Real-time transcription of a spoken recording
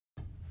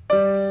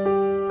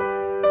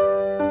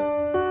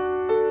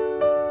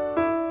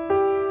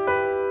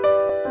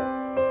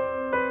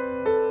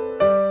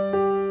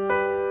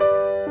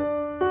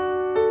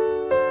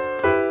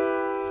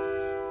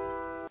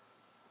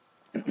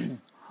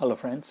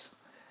friends.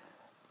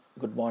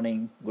 Good morning,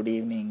 good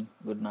evening,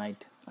 good night.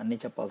 అన్నీ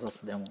చెప్పాల్సి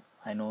వస్తుందేమో.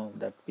 I know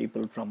that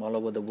people from all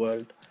over the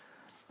world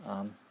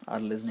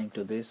are listening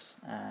to this,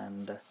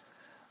 and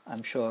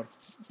I'm sure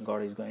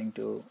God is going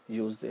to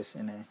use this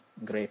in a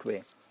great way.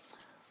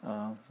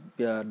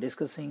 We are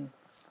discussing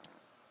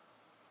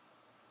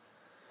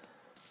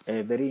a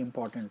very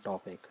important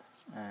topic,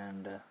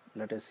 and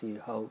let us see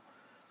how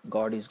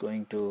God is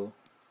going to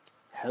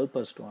help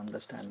us to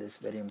understand this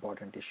very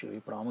important issue.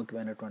 ఈ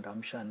ప్రాముఖ్యమైనటువంటి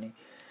అంశాన్ని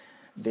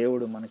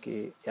దేవుడు మనకి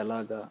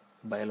ఎలాగా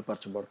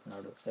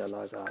బయలుపరచబడుతున్నాడు,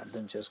 ఎలాగా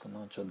అర్థం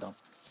చేసుకుందాం చూద్దాం.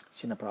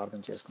 చిన్న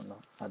ప్రార్థన చేసుకుందాం.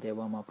 ఆ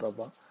దేవా, మా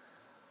ప్రభా,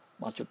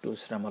 మా చుట్టూ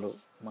శ్రమలు,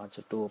 మా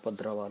చుట్టూ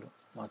ఉపద్రవాలు,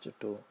 మా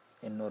చుట్టూ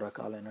ఎన్నో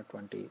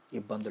రకాలైనటువంటి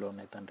ఇబ్బందులు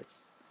ఉన్నాయి తండ్రి.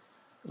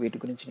 వీటి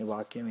గురించి నీ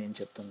వాక్యం ఏం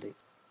చెప్తుంది,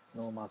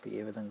 నువ్వు మాకు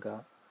ఏ విధంగా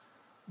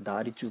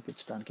దారి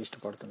చూపించడానికి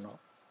ఇష్టపడుతున్నావు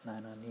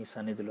నాయన, నీ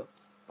సన్నిధిలో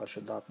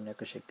పరిశుద్ధాత్మ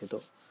యొక్క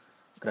శక్తితో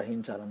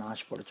గ్రహించాలని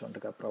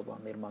ఆశపడుచుండగా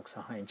ప్రభా మీరు మాకు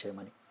సహాయం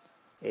చేయమని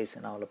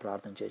యేసు నామములో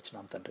ప్రార్థన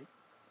చేయించున్నాం తండ్రి.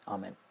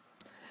 ఆమెన్.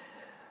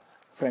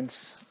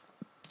 ఫ్రెండ్స్,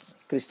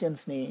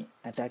 క్రిస్టియన్స్ని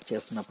అటాక్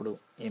చేస్తున్నప్పుడు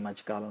ఈ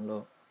మధ్యకాలంలో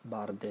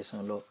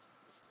భారతదేశంలో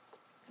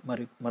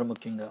మరి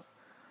ముఖ్యంగా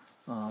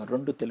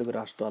 2 తెలుగు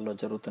రాష్ట్రాల్లో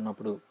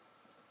జరుగుతున్నప్పుడు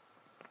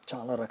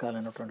చాలా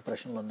రకాలైనటువంటి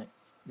ప్రశ్నలు ఉన్నాయి.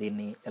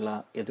 దీన్ని ఎలా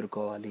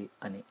ఎదుర్కోవాలి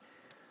అని.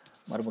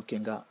 మరి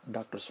ముఖ్యంగా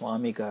డాక్టర్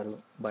స్వామి గారు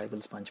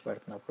బైబిల్స్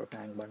పంచిపెడుతున్నప్పుడు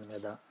ట్యాంక్ బండ్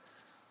మీద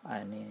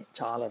ఆయన్ని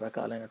చాలా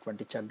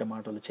రకాలైనటువంటి చెడ్డ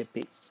మాటలు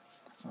చెప్పి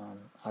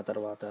ఆ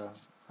తర్వాత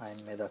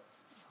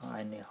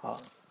ఆయన్ని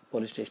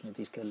పోలీస్ స్టేషన్కి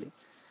తీసుకెళ్ళి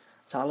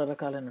చాలా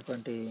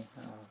రకాలైనటువంటి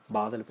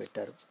బాధలు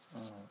పెట్టారు.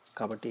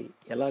 కాబట్టి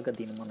ఎలాగ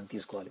దీన్ని మనం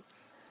తీసుకోవాలి?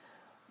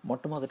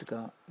 మొట్టమొదటిగా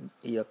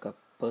ఈ యొక్క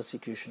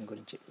పర్సిక్యూషన్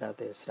గురించి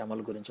లేకపోతే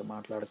శ్రమల గురించి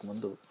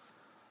మాట్లాడకముందు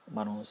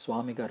మనం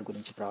స్వామి గారి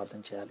గురించి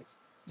ప్రార్థన చేయాలి.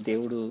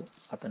 దేవుడు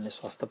అతన్ని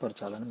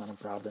స్వస్థపరచాలని మనం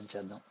ప్రార్థన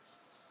చేద్దాం.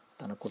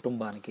 తన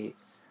కుటుంబానికి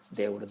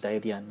దేవుడు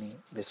ధైర్యాన్ని,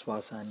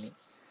 విశ్వాసాన్ని,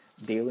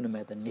 దేవుని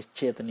మీద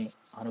నిశ్చయతని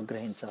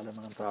అనుగ్రహించాలని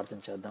మనం ప్రార్థన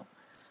చేద్దాం.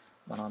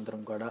 మనం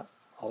అందరం కూడా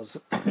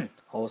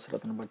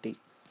అవసరతను బట్టి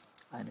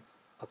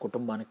ఆ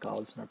కుటుంబానికి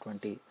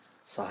కావాల్సినటువంటి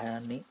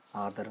సహాయాన్ని,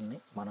 ఆదరణని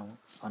మనం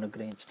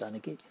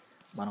అనుగ్రహించడానికి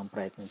మనం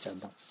ప్రయత్నం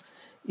చేద్దాం.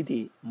 ఇది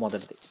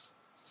మొదటిది.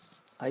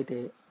 అయితే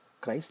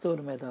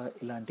క్రైస్తవుల మీద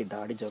ఇలాంటి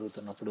దాడి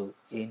జరుగుతున్నప్పుడు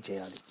ఏం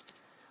చేయాలి?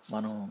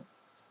 మనం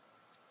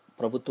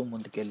ప్రభుత్వం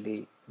ముందుకెళ్ళి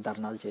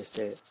ధర్నాలు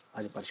చేస్తే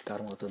అది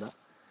పరిష్కారం అవుతుందా?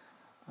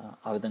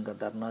 ఆ విధంగా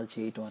ధర్నాలు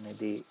చేయటం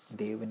అనేది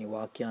దేవుని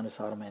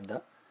వాక్యానుసారమైందా?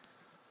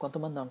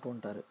 కొంతమంది అంటూ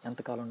ఉంటారు,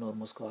 ఎంతకాలం నోరు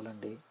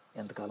మూసుకోవాలండి,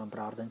 ఎంతకాలం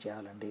ప్రార్థన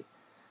చేయాలండి,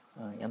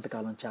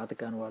 ఎంతకాలం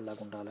చేతకాని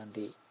వాళ్ళలాగా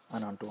ఉండాలండి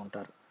అని అంటూ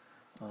ఉంటారు.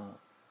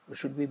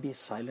 Should we be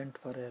silent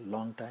for a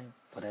long time,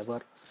 for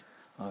ever?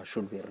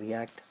 Should we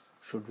react?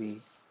 Should we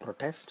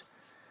protest?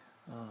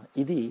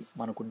 ఇది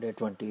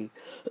మనకుండేటువంటి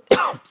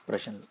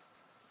ప్రశ్నలు.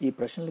 ఈ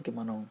ప్రశ్నలకి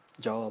మనం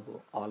జవాబు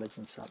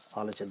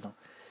ఆలోచిద్దాం.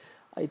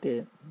 అయితే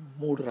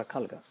 3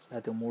 రకాలుగా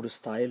లేకపోతే 3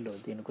 స్థాయిల్లో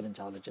దీని గురించి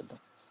ఆలోచిద్దాం.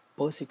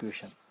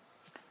 పర్సిక్యూషన్,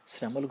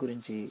 శ్రమల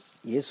గురించి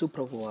యేసు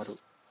ప్రభు వారు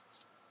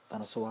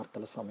తన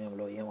సువార్తల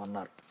సమయంలో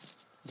ఏమన్నారు?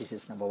 This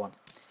is number 1.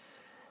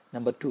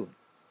 నెంబర్ 2,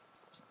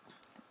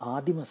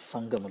 ఆదిమ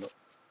సంఘములో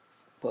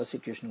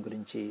పర్సిక్యూషన్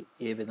గురించి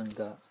ఏ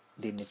విధంగా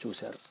దీన్ని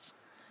చూశారు?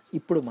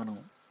 ఇప్పుడు మనం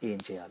ఏం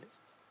చేయాలి?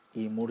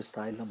 ఈ 3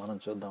 స్థాయిల్లో మనం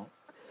చూద్దాం.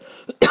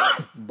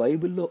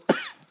 బైబిల్లో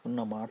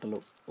ఉన్న మాటలు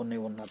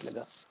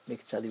ఉన్నట్లుగా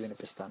మీకు చదివి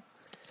వినిపిస్తాను.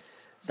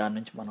 దాని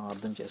నుంచి మనం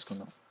అర్థం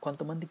చేసుకుందాం.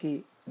 కొంతమందికి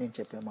నేను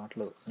చెప్పే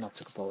మాటలు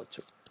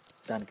నచ్చకపోవచ్చు.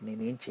 దానికి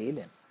నేనేం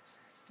చేయలేను.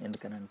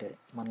 ఎందుకనంటే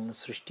మనల్ని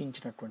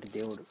సృష్టించినటువంటి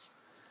దేవుడు,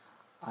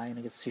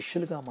 ఆయనకి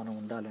శిష్యులుగా మనం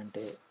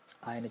ఉండాలంటే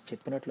ఆయన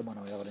చెప్పినట్లు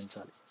మనం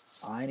వివరించాలి.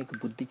 ఆయనకి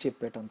బుద్ధి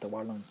చెప్పేటంత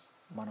వాళ్ళం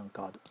మనం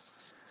కాదు.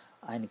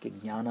 ఆయనకి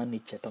జ్ఞానాన్ని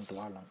ఇచ్చేటంత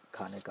వాళ్ళం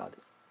కాదు.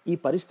 ఈ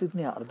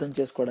పరిస్థితిని అర్థం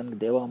చేసుకోవడానికి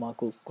దేవా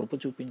మాకు కృప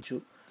చూపించు,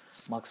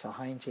 మాకు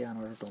సహాయం చేయని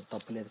అడగటం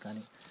తప్పులేదు.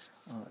 కానీ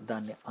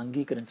దాన్ని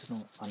అంగీకరించడం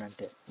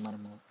అనంటే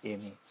మనము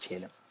ఏమీ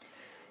చేయలేం.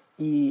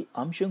 ఈ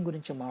అంశం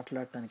గురించి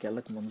మాట్లాడటానికి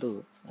వెళ్ళకముందు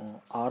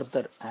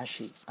ఆర్థర్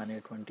యాషీ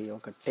అనేటువంటి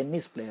ఒక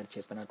టెన్నిస్ ప్లేయర్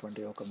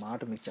చెప్పినటువంటి ఒక మాట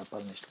మీకు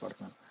చెప్పాలని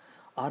ఇష్టపడుతున్నాను.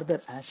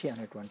 ఆర్థర్ యాషీ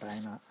అనేటువంటి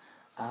ఆయన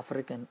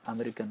ఆఫ్రికన్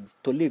అమెరికన్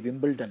తొలి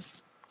వింబుల్డన్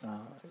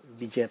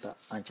విజేత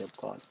అని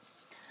చెప్పుకోవాలి.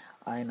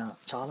 ఆయన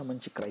చాలా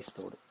మంచి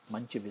క్రైస్తవుడు,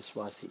 మంచి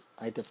విశ్వాసి.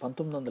 అయితే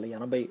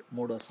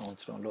 1983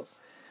 సంవత్సరంలో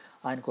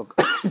ఆయనకు ఒక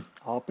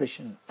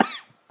ఆపరేషన్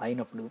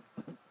అయినప్పుడు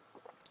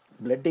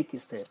బ్లడ్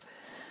ఎక్కిస్తే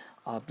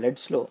ఆ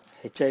బ్లడ్స్లో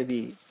HIV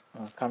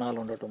కణాలు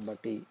ఉండటం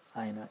బట్టి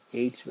ఆయన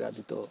ఎయిడ్స్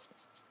వ్యాధితో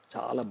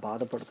చాలా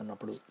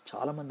బాధపడుతున్నప్పుడు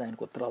చాలామంది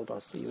ఆయనకు ఉత్తరాలు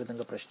రాస్తూ ఈ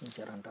విధంగా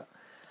ప్రశ్నించారంట,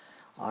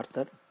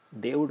 ఆర్థర్,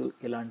 దేవుడు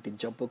ఇలాంటి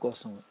జబ్బు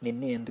కోసం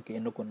నిన్నే ఎందుకు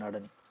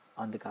ఎన్నుకున్నాడని.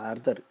 అందుకు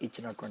ఆర్థర్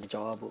ఇచ్చినటువంటి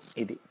జవాబు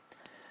ఇది: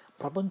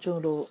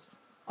 ప్రపంచంలో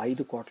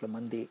 5 కోట్ల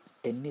మంది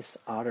టెన్నిస్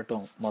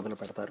ఆడటం మొదలు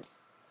పెడతారు.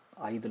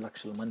 5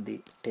 లక్షల మంది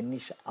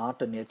టెన్నిస్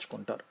ఆట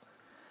నేర్చుకుంటారు.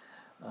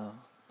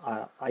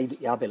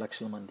 50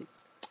 లక్షల మంది,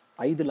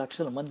 5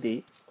 లక్షల మంది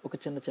ఒక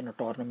చిన్న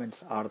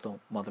టోర్నమెంట్స్ ఆడటం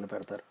మొదలు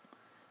పెడతారు.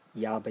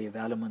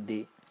 50,000 మంది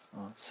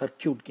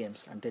సర్క్యూట్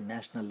గేమ్స్ అంటే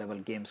నేషనల్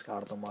లెవెల్ గేమ్స్కి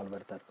ఆడటం మొదలు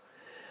పెడతారు.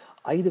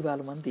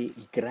 5,000 మంది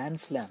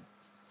గ్రాండ్ స్లామ్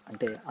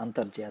అంటే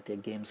అంతర్జాతీయ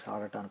గేమ్స్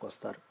ఆడటానికి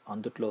వస్తారు.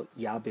 అందుట్లో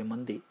 50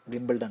 మంది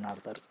వింబిల్డన్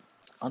ఆడతారు.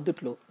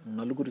 అందుట్లో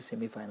 4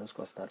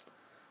 సెమీఫైనల్స్కి వస్తారు.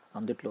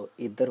 అందుట్లో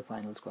 2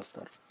 ఫైనల్స్కి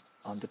వస్తారు.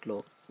 అందుట్లో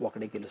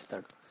ఒకడే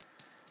గెలుస్తాడు.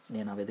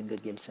 నేను ఆ విధంగా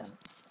గెలిచాను.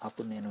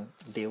 అప్పుడు నేను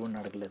దేవుణ్ణి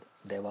అడగలేదు,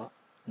 దేవా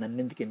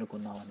నన్నెందుకు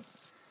ఎన్నుకున్నావు అని.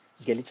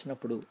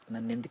 గెలిచినప్పుడు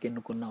నన్నెందుకు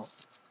ఎన్నుకున్నావు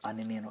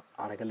అని నేను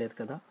అడగలేదు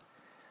కదా.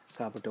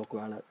 కాబట్టి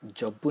ఒకవేళ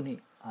జబ్బుని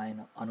ఆయన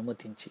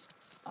అనుమతించి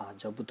ఆ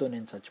జబ్బుతో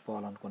నేను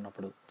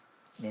చచ్చిపోవాలనుకున్నప్పుడు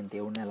నేను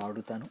దేవుణ్ణి ఎలా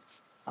అడుగుతాను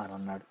అని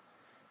అన్నాడు.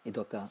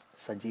 ఇదొక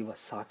సజీవ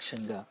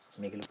సాక్ష్యంగా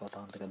మిగిలిపోతూ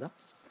ఉంది కదా.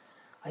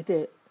 అయితే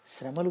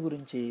శ్రమల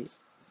గురించి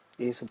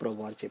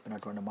యేసుప్రభు వారు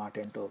చెప్పినటువంటి మాట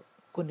ఏంటో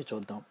కొన్ని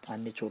చూద్దాం.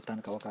 అన్నీ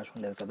చూడటానికి అవకాశం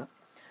లేదు కదా.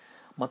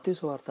 మత్తయి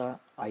సువార్త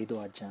 5వ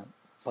అధ్యాయం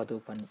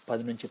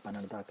 10 నుంచి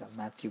 12 దాకా.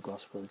 Matthew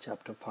gospel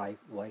chapter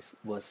 5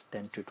 verse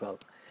 10 to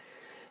 12.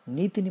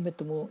 నీతి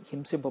నిమిత్తము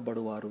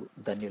హింసింపబడువారు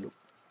ధన్యులు,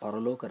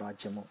 పరలోక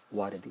రాజ్యము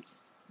వారిది.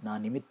 నా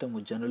నిమిత్తము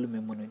జనులు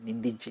మిమ్మును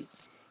నిందించి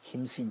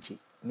హింసించి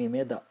మీ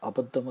మీద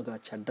అబద్ధముగా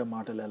చెడ్డ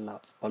మాటలెల్లా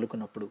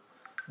పలుకున్నప్పుడు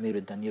మీరు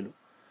ధన్యులు.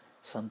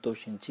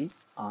 సంతోషించి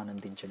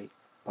ఆనందించడి,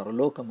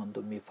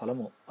 పరలోకమందు మీ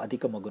ఫలము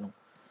అధికమగును.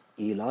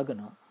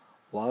 ఈలాగన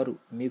వారు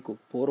మీకు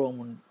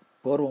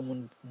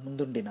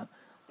ముందుండిన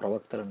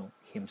ప్రవక్తలను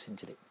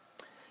హింసించడి.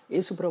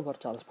 యేసుప్రభు వారు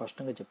చాలా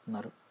స్పష్టంగా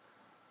చెప్తున్నారు,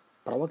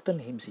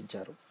 ప్రవక్తల్ని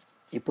హింసించారు.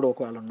 ఇప్పుడు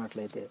ఒకవేళ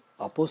ఉన్నట్లయితే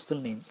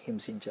అపోస్తుల్ని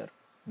హింసించారు,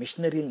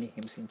 మిషనరీల్ని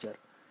హింసించారు.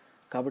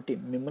 కాబట్టి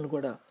మిమ్మల్ని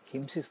కూడా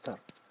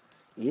హింసిస్తారు.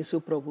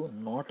 యేసుప్రభు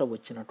నోట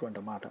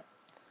వచ్చినటువంటి మాట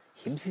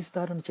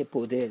హింసిస్తారని చెప్పి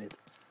వదిలేదు,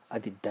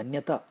 అది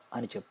ధన్యత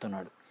అని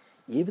చెప్తున్నాడు.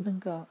 ఏ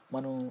విధంగా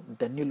మనం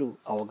ధన్యులు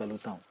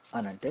అవ్వగలుగుతాం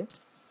అని అంటే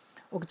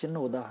ఒక చిన్న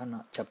ఉదాహరణ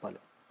చెప్పాలి.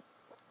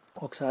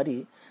 ఒకసారి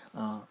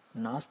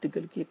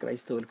నాస్తికులకి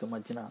క్రైస్తవులకి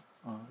మధ్యన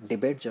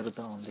డిబేట్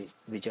జరుగుతూ ఉంది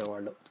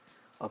విజయవాడలో.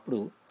 అప్పుడు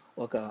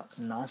ఒక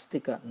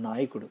నాస్తిక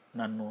నాయకుడు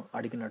నన్ను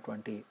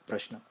అడిగినటువంటి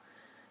ప్రశ్న,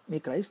 మీ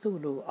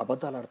క్రైస్తవులు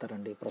అబద్ధాలు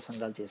ఆడతారండి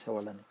ప్రసంగాలు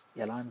చేసేవాళ్ళని.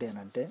 ఎలా అండి అని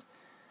అంటే,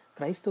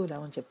 క్రైస్తవులు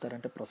ఏమని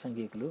చెప్తారంటే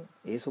ప్రసంగికులు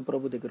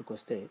యేసుప్రభు దగ్గరికి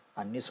వస్తే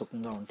అన్నీ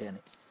సుఖంగా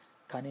ఉంటాయని.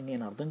 కానీ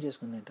నేను అర్థం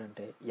చేసుకుంది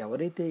ఏంటంటే,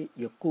 ఎవరైతే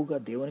ఎక్కువగా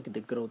దేవునికి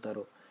దగ్గర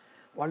అవుతారో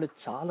వాళ్ళు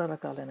చాలా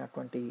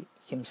రకాలైనటువంటి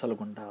హింసల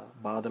గుండా,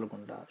 బాధల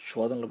గుండా,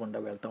 శోధనల గుండా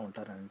వెళ్తూ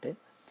ఉంటారంటే,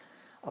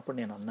 అప్పుడు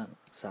నేను అన్నాను,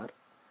 సార్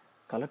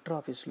కలెక్టర్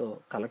ఆఫీస్లో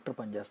కలెక్టర్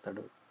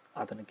పనిచేస్తాడు,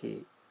 అతనికి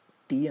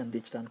టీ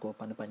అందించడానికి ఒక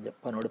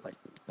పనోడు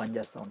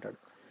పనిచేస్తూ ఉంటాడు.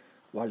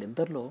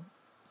 వాళ్ళిద్దరిలో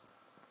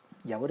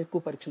ఎవరు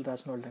ఎక్కువ పరీక్షలు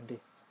రాసిన వాళ్ళండి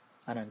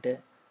అని అంటే,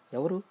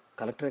 ఎవరు?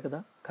 కలెక్టరే కదా.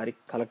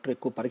 కలెక్టర్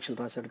ఎక్కువ పరీక్షలు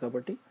రాశాడు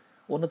కాబట్టి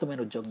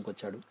ఉన్నతమైన ఉద్యోగంకి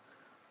వచ్చాడు.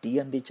 టీ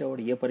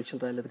అందించేవాడు ఏ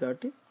పరీక్షలు రాయలేదు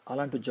కాబట్టి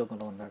అలాంటి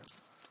ఉద్యోగంలో ఉన్నాడు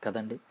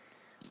కదండి.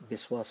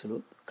 విశ్వాసులు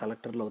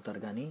కలెక్టర్లు అవుతారు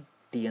కానీ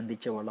టీ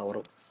అందించేవాళ్ళు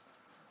ఎవరు?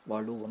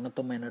 వాళ్ళు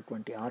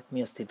ఉన్నతమైనటువంటి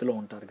ఆత్మీయ స్థితిలో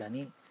ఉంటారు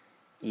కానీ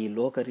ఈ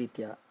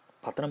లోకరీత్యా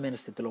పతనమైన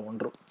స్థితిలో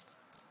ఉండరు.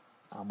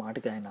 ఆ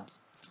మాటకి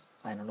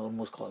ఆయన నోరు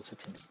మూసుకోవాల్సి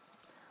వచ్చింది.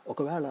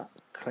 ఒకవేళ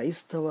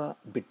క్రైస్తవ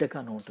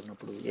బిడ్డగాను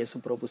ఉంటున్నప్పుడు,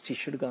 యేసుప్రభు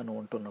శిష్యుడిగాను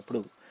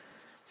ఉంటున్నప్పుడు,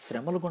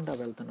 శ్రమల గుండా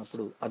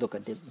వెళ్తున్నప్పుడు అదొక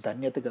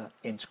ధన్యతగా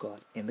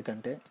ఎంచుకోవాలి.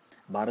 ఎందుకంటే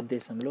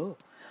భారతదేశంలో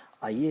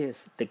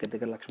ఐఏఎస్ దగ్గర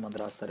 1,00,000 మంది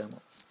రాస్తారేమో.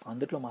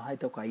 అందులో మహా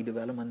అయితే ఒక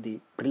 5,000 మంది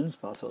ప్రిలిమ్స్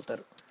పాస్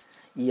అవుతారు.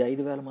 ఈ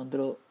 5,000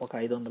 మందిలో ఒక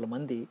 500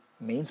 మంది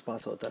మెయిన్స్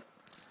పాస్ అవుతారు.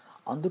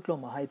 అందులో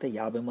మహా అయితే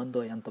 50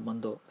 మందో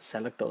ఎంతమందో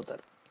సెలెక్ట్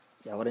అవుతారు.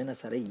 ఎవరైనా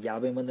సరే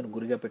 50 మందిని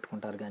గురిగా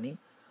పెట్టుకుంటారు కానీ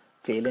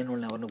ఫెయిల్ అయిన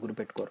వాళ్ళని ఎవరిని గురి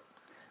పెట్టుకోరు.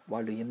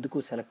 వాళ్ళు ఎందుకు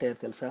సెలెక్ట్ అయ్యారు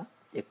తెలుసా?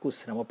 ఎక్కువ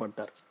శ్రమ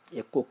పడ్డారు,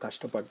 ఎక్కువ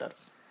కష్టపడ్డారు.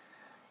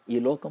 ఈ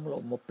లోకంలో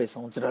 30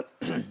 సంవత్సరాలు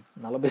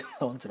 40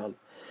 సంవత్సరాలు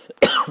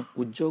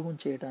ఉద్యోగం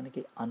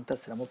చేయడానికి అంత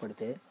శ్రమ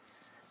పడితే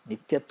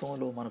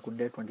నిత్యత్వంలో మనకు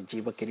ఉండేటువంటి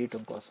జీవ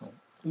కిరీటం కోసం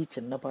ఈ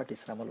చిన్నపాటి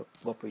శ్రమలు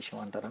గొప్ప విషయం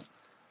అంటారా?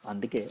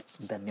 అందుకే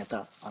ధన్యత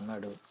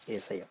అన్నాడు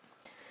యేసయ్య.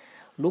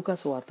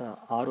 లూకాసు వార్త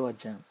 6వ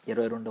అధ్యాయం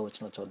 22వ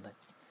వచనం చూద్దాం.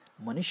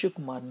 మనుష్య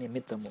కుమారు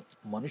నిమిత్తము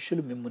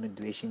మనుషులు మిమ్ముని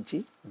ద్వేషించి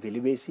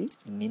వెలివేసి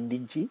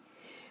నిందించి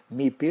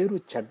మీ పేరు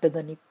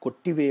చెడ్డదని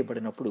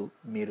కొట్టివేయబడినప్పుడు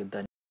మీరు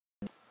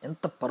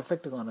ఎంత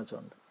పర్ఫెక్ట్గా ఉన్నా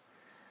చూడండి.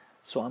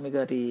 స్వామి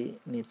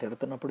గారిని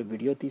తిడుతున్నప్పుడు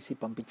వీడియో తీసి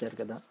పంపించారు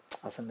కదా,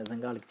 అసలు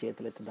నిజంగా వాళ్ళకి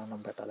చేతులెత్తి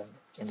దండం పెట్టాలండి.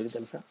 ఎందుకు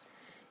తెలుసా?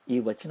 ఈ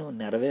వచనం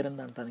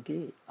నెరవేరిందనటానికి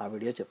ఆ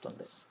వీడియో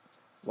చెప్తుంది.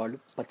 వాళ్ళు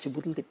పచ్చి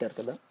బూతులు తిట్టారు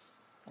కదా,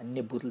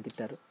 అన్ని బూతులు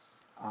తిట్టారు,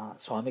 ఆ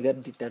స్వామి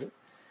గారిని తిట్టారు,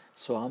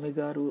 స్వామి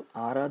గారు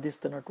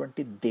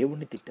ఆరాధిస్తున్నటువంటి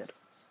దేవుణ్ణి తిట్టారు.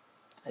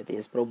 అయితే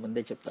యేసుప్రభు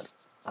ముందే చెప్తారు,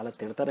 అలా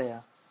తిడతారయ్యా,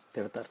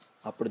 తిడతారు,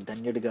 అప్పుడు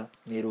ధన్యుడిగా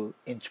మీరు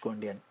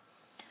ఎంచుకోండి అని.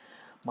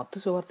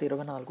 మత్తయి సువార్త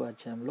 24వ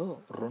అధ్యాయంలో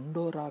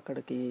రెండో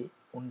రాకడికి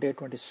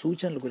ఉండేటువంటి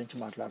సూచనల గురించి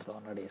మాట్లాడుతూ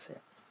ఉన్నాడు యేసయ్య.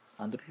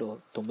 అందులో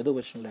 9వ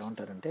వచనంలో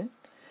ఏమంటారంటే,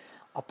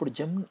 అప్పుడు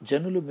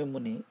జనులు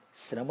మిమ్ముని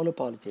శ్రమల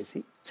పాలు చేసి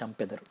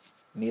చంపెదరు,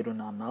 మీరు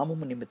నా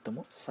నామము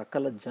నిమిత్తము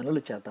సకల జనుల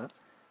చేత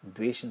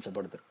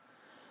ద్వేషించబడదురు.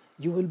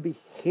 You will be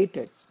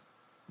hated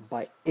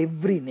by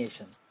every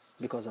nation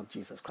because of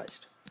Jesus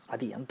Christ.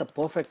 అది ఎంత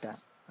పర్ఫెక్ట్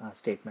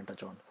స్టేట్మెంట్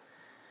చూడండి.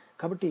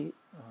 కాబట్టి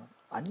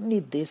అన్ని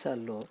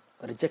దేశాల్లో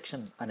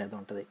రిజెక్షన్ అనేది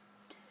ఉంటుంది.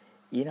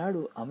 ఈనాడు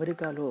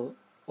అమెరికాలో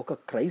ఒక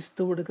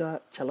క్రైస్తవుడిగా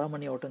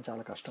చలామణి అవ్వటం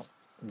చాలా కష్టం,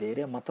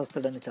 వేరే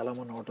మతస్థుడని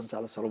చలామణి అవ్వటం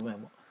చాలా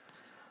సులభమేమో.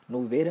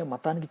 నువ్వు వేరే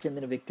మతానికి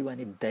చెందిన వ్యక్తివి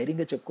అని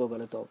ధైర్యంగా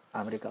చెప్పుకోగలుగుతావు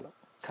అమెరికాలో.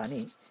 కానీ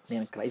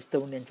నేను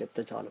క్రైస్తవుని అని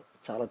చెప్తే చాలు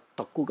చాలా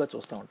తక్కువగా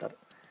చూస్తూ ఉంటారు.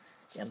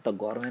 ఎంత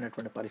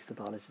ఘోరమైనటువంటి పరిస్థితి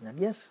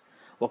ఆలోచించండి. ఎస్,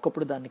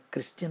 ఒకప్పుడు దాన్ని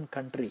క్రిస్టియన్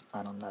కంట్రీ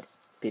అని అన్నారు.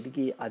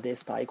 తిరిగి అదే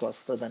స్థాయికి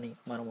వస్తుందని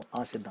మనం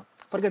ఆశిద్దాం.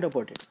 Forget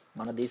about it.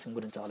 మన దేశం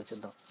గురించి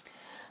ఆలోచిద్దాం.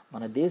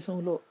 మన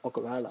దేశంలో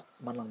ఒకవేళ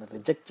మనల్ని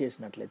రిజెక్ట్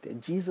చేసినట్లయితే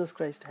Jesus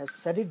Christ has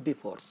said it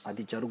before,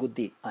 అది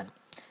జరుగుద్ది అని.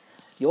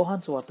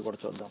 యోహాను సువార్త కూడా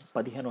చూద్దాం,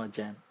 15వ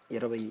అధ్యాయం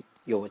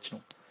 20వ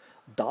వచనం.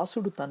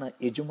 దాసుడు తన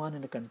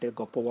యజమానుని కంటే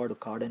గొప్పవాడు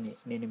కాడని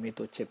నేను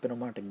మీతో చెప్పిన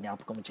మాట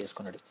జ్ఞాపకం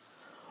చేసుకున్నాడు.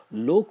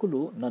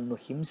 లోకులు నన్ను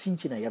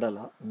హింసించిన ఎడల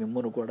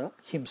మిమ్మును కూడా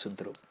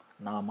హింసింతురు,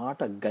 నా మాట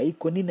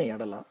గైకొనిన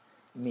ఎడల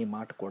మీ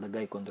మాట కూడా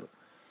గైకొందురు.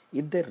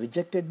 If they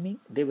rejected me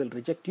they will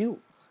reject you,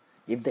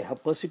 if they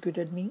have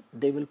persecuted me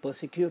they will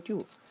persecute you.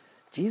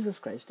 Jesus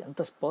Christ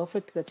ఎంత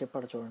పర్ఫెక్ట్గా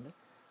చెప్పాడు చూడండి.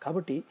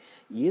 కాబట్టి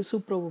యేసు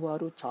ప్రభు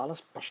వారు చాలా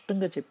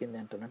స్పష్టంగా చెప్పింది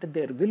ఏంటంటే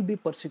దేర్ విల్ బీ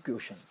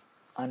పర్సిక్యూషన్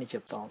అని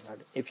చెప్తా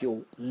ఉన్నాడు. If you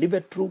live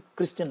a true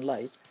Christian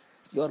life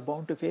you are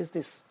bound to face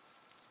this.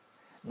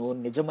 నువ్వు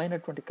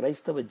నిజమైనటువంటి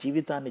క్రైస్తవ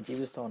జీవితాన్ని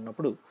జీవిస్తూ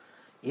ఉన్నప్పుడు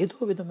ఏదో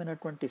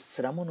విధమైనటువంటి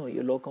శ్రమను ఈ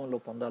లోకంలో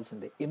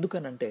పొందాల్సిందే.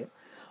 ఎందుకనంటే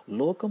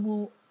లోకము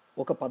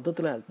ఒక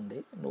పద్ధతిలో వెళ్తుంది,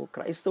 నువ్వు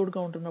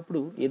క్రైస్తవుడిగా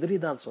ఉంటున్నప్పుడు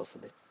ఎదురీదాల్సి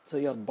వస్తుంది. So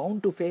you are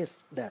bound to face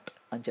that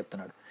అని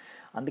చెప్తున్నాడు.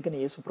 అందుకని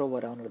యేసు ప్రభు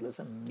వారు ఏమన్నాడు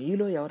తెలుసా,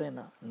 మీలో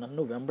ఎవరైనా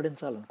నన్ను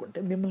వెంబడించాలనుకుంటే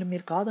మిమ్మల్ని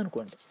మీరు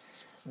కాదనుకోండి,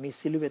 మీ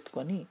సిలువ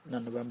ఎత్తుకొని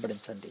నన్ను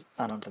వెంబడించండి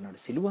అని అంటున్నాడు.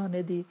 సిలువ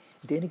అనేది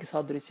దేనికి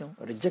సాదృశ్యం?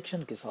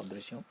 రిజెక్షన్కి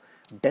సాదృశ్యం,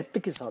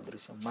 డెత్కి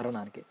సాదృశ్యం,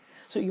 మరణానికి.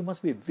 So you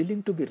must be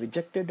willing to be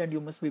rejected and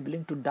you must be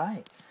willing to die.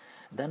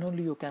 Then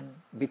only you can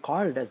be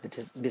called as the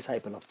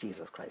disciple of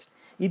Jesus Christ.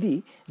 ఇది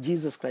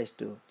జీసస్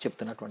క్రైస్ట్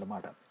చెప్తున్నటువంటి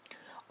మాట.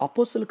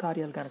 అపోస్తల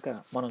కార్యాలు కనుక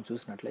మనం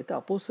చూసినట్లయితే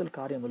అపోస్తల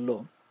కార్యముల్లో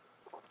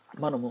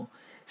మనము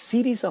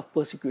సిరీస్ ఆఫ్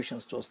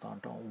పర్సిక్యూషన్స్ చూస్తూ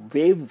ఉంటాం.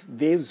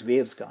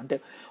 వేవ్స్గా అంటే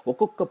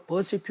ఒక్కొక్క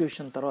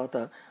పర్సిక్యూషన్ తర్వాత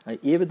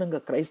ఏ విధంగా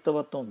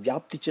క్రైస్తవత్వం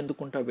వ్యాప్తి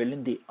చెందుకుంటూ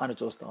వెళ్ళింది అని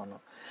చూస్తూ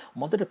ఉన్నాం.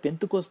 మొదట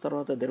పెంతెకోస్తు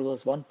తర్వాత దెర్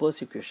వాజ్ వన్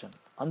పర్సిక్యూషన్.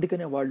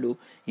 అందుకనే వాళ్ళు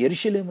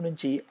యెరూషలేము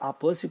నుంచి ఆ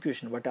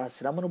పర్సిక్యూషన్ బట్టి, ఆ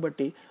శ్రమను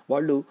బట్టి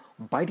వాళ్ళు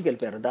బయటికి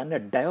వెళ్ళిపోయారు.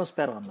 దాన్నే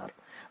డయోస్పెరా అన్నారు.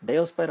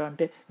 డయోస్పెరా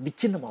అంటే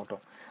విచ్ఛిన్నం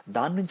అవటం.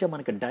 దాని నుంచే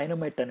మనకి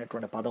డైనమైట్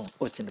అనేటువంటి పదం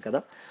వచ్చింది కదా.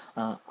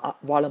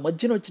 వాళ్ళ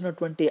మధ్యన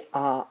వచ్చినటువంటి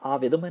ఆ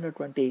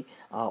విధమైనటువంటి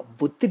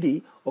ఒత్తిడి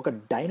ఒక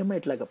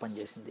డైనమైట్ లాగా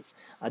పనిచేసింది.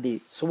 అది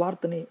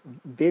సువార్తని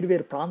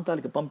వేరువేరు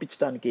ప్రాంతాలకి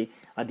పంపించడానికి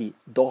అది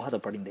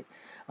దోహదపడింది.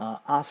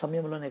 ఆ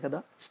సమయంలోనే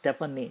కదా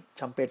స్టెఫన్ని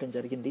చంపేయటం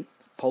జరిగింది.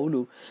 పౌలు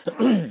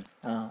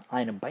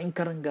ఆయన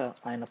భయంకరంగా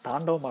ఆయన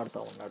తాండవం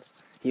ఆడుతూ ఉన్నాడు.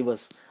 He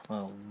was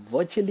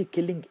virtually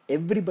killing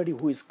everybody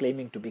who is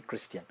claiming to be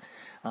Christian.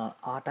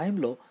 ఆ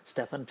టైంలో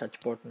స్టెఫన్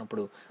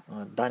చచ్చిపోతున్నప్పుడు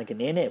దానికి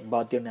నేనే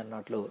బాధ్యుడిని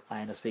అన్నట్లు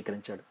ఆయన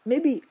స్వీకరించాడు.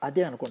 మేబీ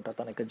అదే అనుకుంటా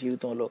తన యొక్క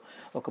జీవితంలో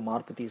ఒక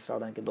మార్పు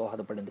తీసుకురావడానికి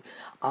దోహదపడింది.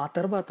 ఆ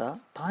తర్వాత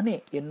తానే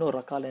ఎన్నో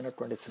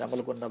రకాలైనటువంటి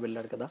శ్రమలు గుండా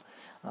వెళ్ళాడు కదా.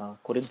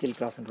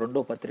 కొరింథీయులకు రాసిన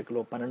 2వ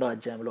పత్రికలో 12వ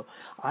అధ్యాయంలో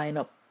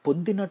ఆయన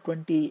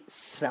పొందినటువంటి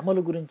శ్రమల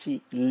గురించి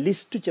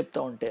లిస్టు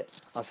చెప్తా ఉంటే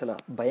అసలు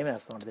భయం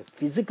వేస్తూ ఉంటుంది.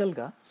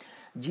 ఫిజికల్గా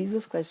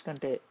జీసస్ క్రైస్ట్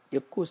కంటే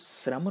ఎక్కువ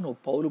శ్రమను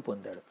పౌలు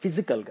పొందాడు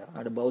ఫిజికల్గా,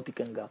 అంటే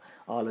భౌతికంగా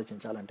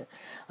ఆలోచించాలంటే.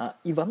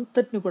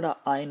 ఇవంతటిని కూడా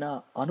ఆయన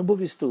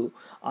అనుభవిస్తూ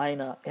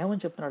ఆయన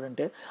ఏమని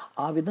చెప్తున్నాడంటే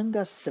ఆ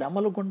విధంగా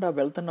శ్రమల గుండా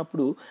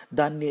వెళ్తున్నప్పుడు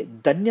దాన్ని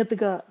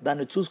ధన్యతగా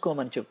దాన్ని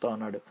చూసుకోమని చెప్తా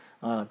ఉన్నాడు.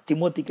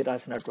 తిమోతికి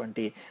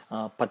రాసినటువంటి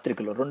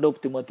పత్రికలో 2వ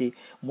తిమోతి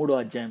 3వ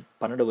అధ్యాయం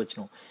 12వ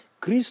వచనం,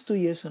 క్రీస్తు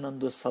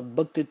యేసునందు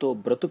సద్భక్తితో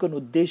బ్రతుకను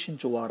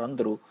ఉద్దేశించు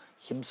వారందరూ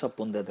హింస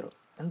పొందెదరు.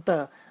 ఎంత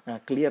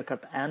క్లియర్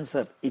కట్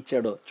ఆన్సర్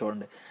ఇచ్చాడో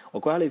చూడండి.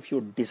 ఒకవేళ if you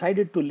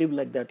decided to live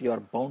like that you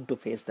are bound to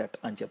face that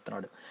అని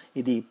చెప్తున్నాడు.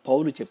 ఇది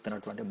పౌలు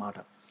చెప్తున్నటువంటి మాట.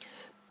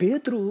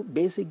 పేతురు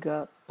బేసిక్గా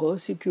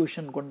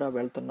పర్సిక్యూషన్ గుండా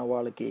వెళ్తున్న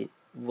వాళ్ళకి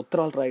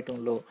ఉత్తరాలు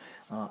రాయటంలో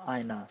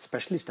ఆయన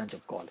స్పెషలిస్ట్ అని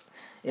చెప్పుకోవాలి.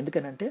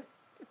 ఎందుకనంటే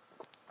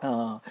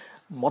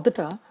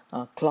మొదట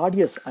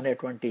క్లాడియస్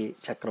అనేటువంటి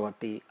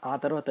చక్రవర్తి, ఆ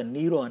తర్వాత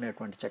నీరో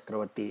అనేటువంటి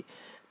చక్రవర్తి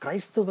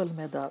క్రైస్తవుల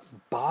మీద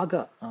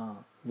బాగా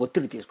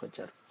ఒత్తిడి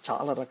తీసుకొచ్చారు.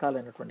 చాలా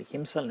రకాలైనటువంటి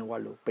హింసల్ని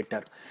వాళ్ళు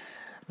పెట్టారు.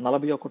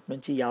 41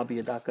 నుంచి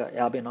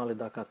 54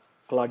 దాకా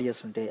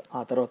క్లాడియస్ ఉంటే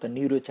ఆ తర్వాత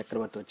నీరో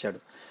చక్రవర్తి వచ్చాడు.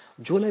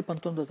 జూలై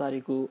 19వ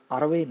తారీఖు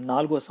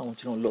 64వ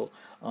సంవత్సరంలో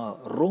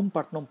రోమ్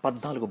పట్టణం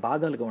 14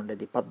 భాగాలుగా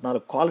ఉండేది.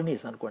 14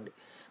 కాలనీస్ అనుకోండి.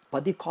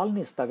 10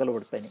 కాలనీస్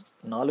తగలబడిపోయినాయి,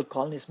 4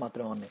 కాలనీస్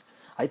మాత్రమే ఉన్నాయి.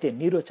 అయితే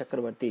నీరో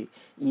చక్రవర్తి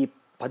ఈ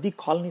 10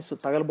 కాలనీస్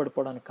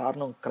తగలబడిపోవడానికి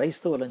కారణం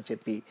క్రైస్తవులు అని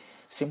చెప్పి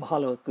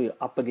సింహాలకు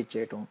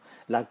అప్పగిచ్చేయటం,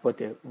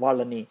 లేకపోతే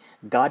వాళ్ళని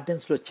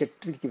గార్డెన్స్లో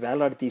చెట్టుకి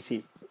వేలాడి తీసి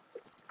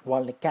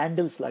వాళ్ళని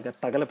క్యాండిల్స్ లాగా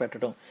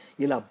తగలపెట్టడం,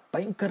 ఇలా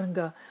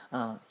భయంకరంగా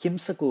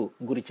హింసకు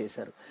గురి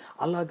చేశారు.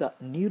 అలాగా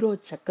నీరో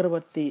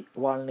చక్రవర్తి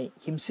వాళ్ళని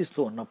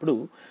హింసిస్తూ ఉన్నప్పుడు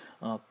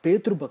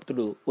పేతురు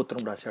భక్తుడు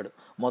ఉత్తరం రాశాడు.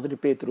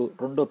 1 పేతురు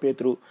 2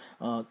 పేతురు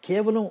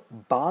కేవలం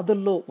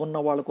బాధల్లో ఉన్న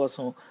వాళ్ళ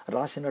కోసం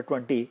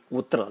రాసినటువంటి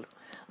ఉత్తరాలు.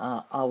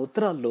 ఆ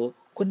ఉత్తరాల్లో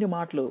కొన్ని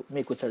మాటలు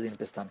మీకు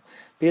చదివినిపిస్తాను.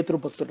 పేతురు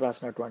భక్తుడు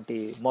రాసినటువంటి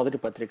 1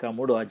 పత్రిక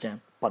 3వ అధ్యాయం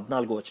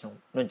 14వ వచనం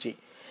నుంచి,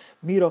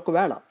 మీరు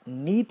ఒకవేళ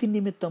నీతి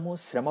నిమిత్తము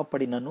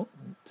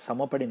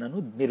శ్రమపడినను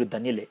మీరు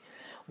ధన్యులే,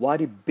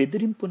 వారి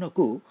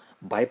బెదిరింపునకు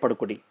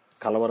భయపడకుడి,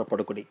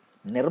 కలవరపడకుడి.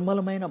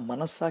 నిర్మలమైన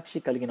మనస్సాక్షి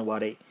కలిగిన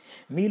వారే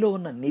మీలో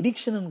ఉన్న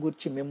నిరీక్షణను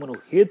గురించి మిమ్మను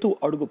హేతు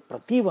అడుగు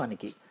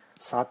ప్రతివానికి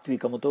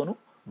సాత్వికముతోనూ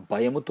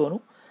భయముతోనూ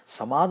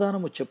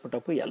సమాధానము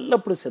చెప్పుటకు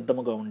ఎల్లప్పుడూ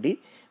సిద్ధముగా ఉండి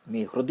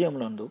మీ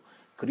హృదయమునందు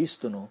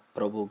క్రీస్తును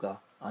ప్రభువుగా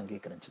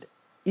అంగీకరించండి.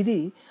 ఇది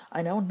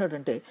ఆయన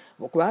ఏమంటున్నాడంటే,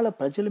 ఒకవేళ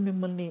ప్రజలు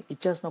మిమ్మల్ని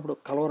ఇచ్చేసినప్పుడు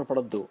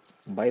కలవరపడద్దు,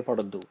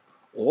 భయపడద్దు,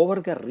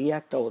 ఓవర్గా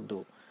రియాక్ట్ అవ్వద్దు,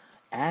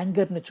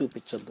 యాంగర్ని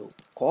చూపించొద్దు,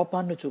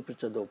 కోపాన్ని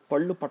చూపించొద్దు,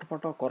 పళ్ళు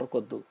పటపట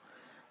కొరకొద్దు.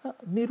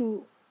 మీరు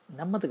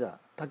నెమ్మదిగా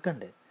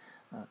తగ్గండి.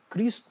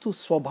 క్రీస్తు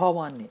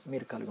స్వభావాన్ని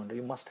మీరు కలిగి ఉండండి.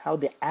 You must have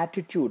the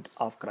attitude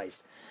of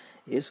Christ.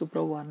 యేసు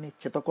ప్రభువాన్ని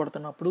చిత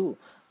కొడుతున్నప్పుడు,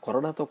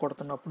 కొరడాతో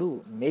కొడుతున్నప్పుడు,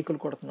 మేకులు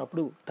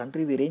కొడుతున్నప్పుడు,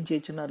 తండ్రి వీరేం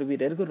చేస్తున్నారు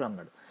వీరెరుగురు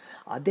అన్నాడు.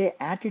 అదే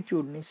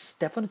యాటిట్యూడ్ని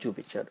స్టెఫన్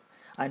చూపించాడు.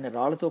 ఆయన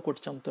రాళ్లతో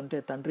కొట్టి చంపుతుంటే,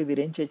 తండ్రి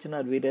వీరేం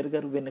చేస్తున్నారు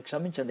వీరెరుగారు, వీరిని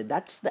క్షమించండి.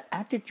 That's the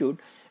attitude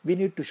we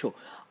need to show.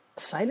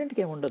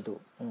 సైలెంట్గా ఏమి ఉండద్దు,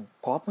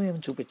 కోపం ఏమి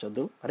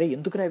చూపించొద్దు. అరే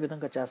ఎందుకురా ఈ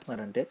విధంగా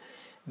చేస్తున్నారంటే,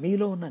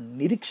 మీలో ఉన్న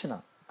నిరీక్షణ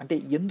అంటే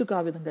ఎందుకు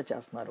ఆ విధంగా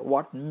చేస్తున్నారు,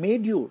 what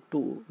made you to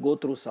go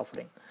through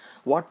suffering,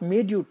 what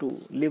made you to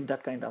live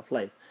that kind of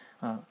life,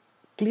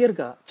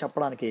 క్లియర్గా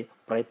చెప్పడానికి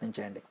ప్రయత్నం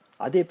చేయండి.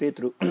 అదే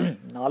పేతురు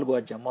 4వ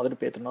అధ్యాయం, 1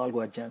 పేతురు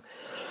 4వ అధ్యాయం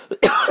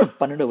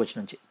 12వ వచనం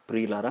నుంచి,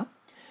 ప్రియులారా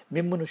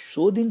మిమ్మును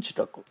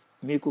శోధించుటకు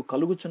మీకు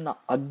కలుగుచున్న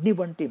అగ్ని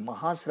వంటి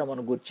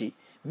మహాశ్రమను గూర్చి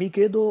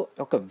మీకేదో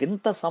ఒక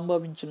వింత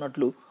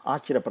సంభవించినట్లు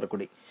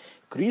ఆశ్చర్యపడకుడి.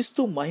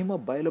 క్రీస్తు మహిమ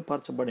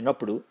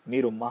బయలుపరచబడినప్పుడు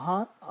మీరు మహా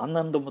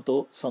ఆనందముతో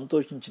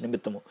సంతోషించి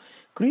నిమిత్తము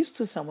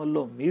క్రీస్తు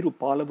శ్రమల్లో మీరు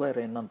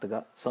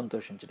పాలువారైనంతగా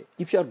సంతోషించండి.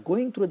 If you are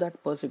going through that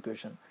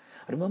persecution,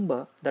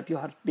 remember that you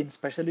have been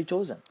specially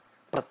chosen,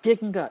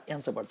 ప్రత్యేకంగా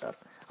ఎంచబడ్డారు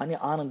అని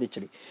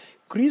ఆనందించండి.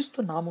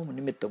 క్రీస్తు నామము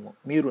నిమిత్తము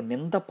మీరు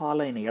నింద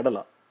పాలైన ఎడల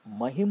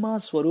మహిమా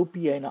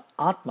స్వరూపి అయిన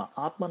ఆత్మ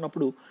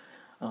అన్నప్పుడు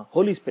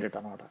హోలీ స్పిరిట్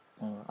అన్నమాట,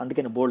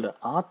 అందుకని బోల్డ్,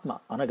 ఆత్మ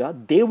అనగా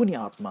దేవుని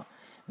ఆత్మ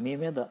మీ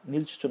మీద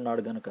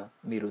నిల్చుచున్నాడు గనుక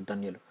మీరు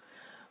ధన్యులు.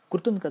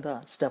 గుర్తుంది కదా,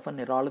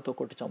 స్టెఫన్ని రాళ్లతో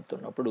కొట్టి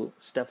చంపుతున్నప్పుడు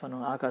స్టెఫన్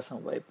ఆకాశం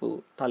వైపు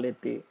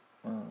తలెత్తి,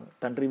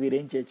 తండ్రి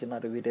వీరేం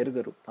చేస్తున్నారు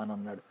వీరెరుగరు అని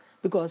అన్నాడు.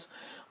 Because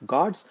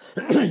God's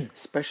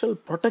special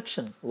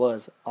protection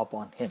was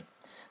upon him.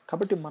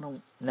 కాబట్టి మనం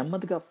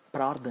నెమ్మదిగా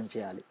ప్రార్థన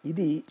చేయాలి.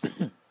 ఇది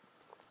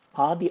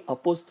ఆది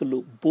అపోస్తులు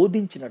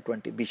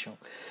బోధించినటువంటి విషయం.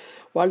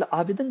 వాళ్ళు ఆ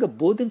విధంగా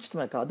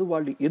బోధించడమే కాదు,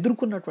 వాళ్ళు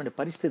ఎదుర్కొన్నటువంటి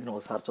పరిస్థితిని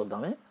ఒకసారి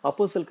చూద్దామే.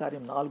 అపోస్తుల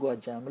కార్యం 4వ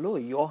అధ్యాయంలో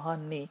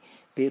యోహాన్ని,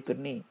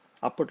 పేతుర్ని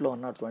అప్పట్లో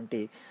ఉన్నటువంటి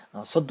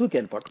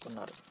సద్దూకేలు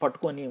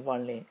పట్టుకొని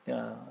వాళ్ళని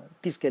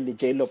తీసుకెళ్ళి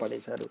జైల్లో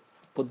పడేశారు.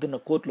 పొద్దున్న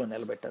కోర్టులో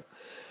నిలబెట్టారు.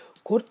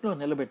 కోర్టులో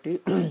నిలబెట్టి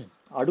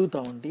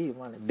అడుగుతూ ఉండి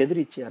వాళ్ళని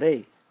బెదిరించి, అరే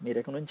మీరు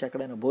ఎక్కడి నుంచి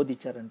ఎక్కడైనా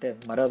బోధించారంటే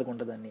మర్యాదగా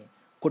ఉండదని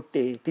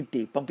కొట్టి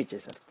తిట్టి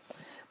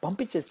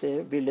పంపించేస్తే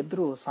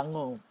వీళ్ళిద్దరూ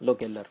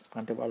సంఘంలోకి వెళ్ళారు.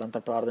 అంటే వాళ్ళంతా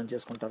ప్రార్థన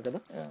చేసుకుంటారు కదా,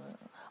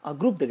 ఆ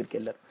గ్రూప్ దగ్గరికి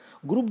వెళ్ళారు.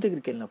 గ్రూప్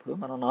దగ్గరికి వెళ్ళినప్పుడు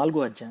మనం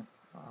 4వ అధ్యాయం,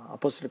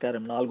 అపోస్తుల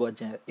కార్యం 4వ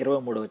అధ్యాయం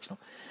 23వ వచనం,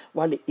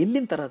 వాళ్ళు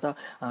వెళ్ళిన తర్వాత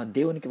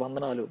దేవునికి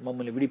వందనాలు,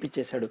 మమ్మల్ని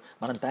విడిపించేశాడు,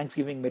 మనం థ్యాంక్స్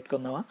గివింగ్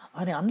పెట్టుకుందామా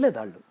అని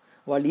అనలేదు.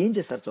 వాళ్ళు ఏం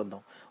చేశారు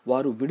చూద్దాం.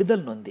 వారు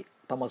విడుదల నొంది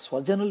తమ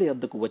స్వజనుల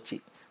యొద్దకు వచ్చి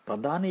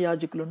ప్రధాన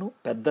యాజకులను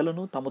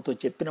పెద్దలను తమతో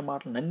చెప్పిన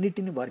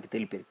మాటలన్నిటినీ వారికి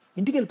తెలిపారు.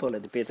 ఇంటికి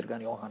వెళ్ళిపోలేదు పేతురు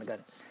కానీ యోహాను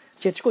కానీ,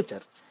 చర్చికి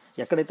వచ్చారు.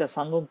 ఎక్కడైతే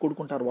సంఘం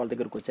కూడుకుంటారో వాళ్ళ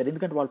దగ్గరకు వచ్చారు.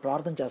 ఎందుకంటే వాళ్ళు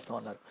ప్రార్థన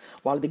చేస్తామన్నారు.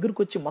 వాళ్ళ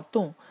దగ్గరకు వచ్చి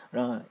మొత్తం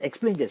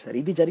ఎక్స్ప్లెయిన్ చేశారు,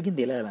 ఇది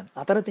జరిగింది ఇలా అని.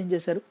 ఆ తర్వాత ఏం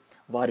చేశారు,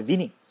 వారు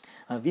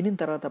వినిన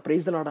తర్వాత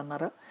ప్రైజ్ ది లార్డ్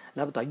అన్నారా,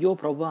 లేకపోతే అయ్యో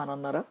ప్రభువా అని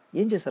అన్నారా,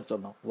 ఏం చేశారు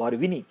చూద్దాం. వారు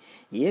విని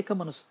ఏక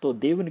మనసుతో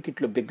దేవునికి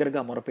ఇట్లు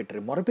బిగ్గరగా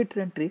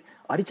మొరపెట్టారంటే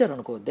అరిచారు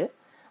అనుకోవద్దే.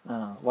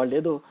 వాళ్ళు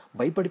ఏదో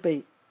భయపడిపోయి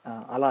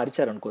అలా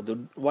అరిచారు అనుకోవద్దు.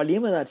 వాళ్ళు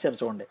ఏమైనా అరిచారు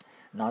చూడండి.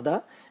 నాదా,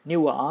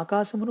 నీవు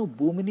ఆకాశమును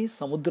భూమిని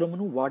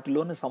సముద్రమును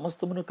వాటిలోని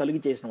సమస్తమును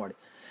కలిగి చేసిన వాడు.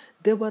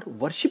 They were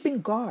worshipping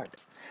God.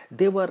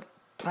 They were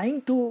trying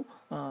to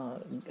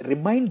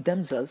remind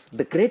themselves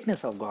the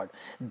greatness of God.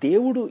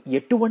 దేవుడు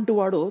ఎటువంటి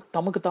వాడో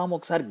తమకు తాము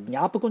ఒకసారి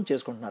జ్ఞాపకం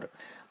చేసుకుంటున్నారు.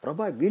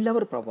 ప్రభా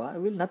వీళ్ళెవరు ప్రభా,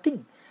 వీళ్ళు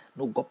నథింగ్,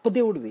 నువ్వు గొప్ప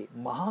దేవుడివి,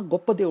 మహా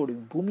గొప్ప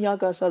దేవుడివి, భూమి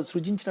ఆకాశాలు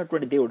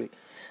సృజించినటువంటి దేవుడివి.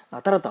 ఆ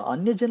తర్వాత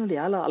అన్యజనులు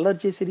ఎలా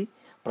అల్లరి చేసిరి,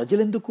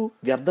 ప్రజలెందుకు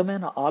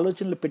వ్యర్థమైన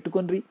ఆలోచనలు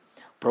పెట్టుకొనిరి,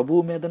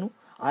 ప్రభువు మీదను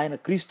ఆయన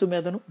క్రీస్తు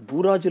మీదను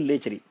భూరాజులు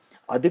లేచిరి,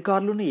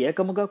 అధికారులను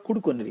ఏకముగా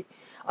కూడుకొనిరి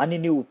అని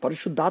నీవు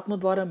పరిశుద్ధాత్మ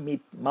ద్వారా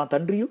మా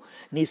తండ్రియు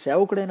నీ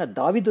సేవకుడైన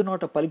దావీదు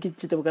నోట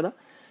పలికించితివి కదా.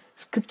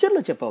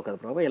 స్క్రిప్చర్లో చెప్పావు కదా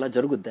ప్రభా ఇలా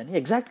జరుగుద్దని.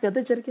 ఎగ్జాక్ట్గా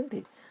అదే జరిగింది.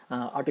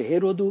 అటు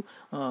హేరోదు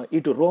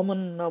ఇటు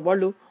రోమన్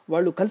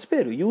వాళ్ళు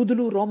కలిసిపోయారు.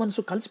 యూదులు రోమన్స్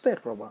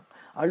కలిసిపోయారు ప్రభా.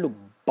 వాళ్ళు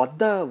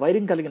బద్ద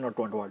వైరం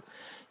కలిగినటువంటి వాళ్ళు.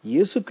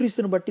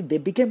 యేసుక్రీస్తుని బట్టి దే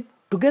బికేమ్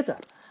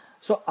టుగెదర్.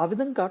 సో ఆ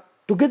విధంగా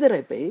టుగెదర్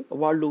అయిపోయి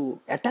వాళ్ళు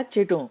అటాక్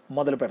చేయటం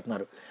మొదలు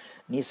పెడుతున్నారు.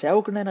 నీ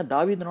సేవకుడైన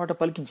దావీదు నోట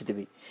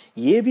పలికించితివి,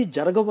 ఏవి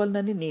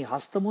జరగవలనని నీ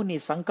హస్తము నీ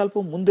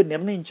సంకల్పం ముందు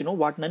నిర్ణయించును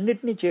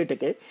వాటినన్నిటినీ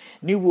చేయటకే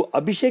నీవు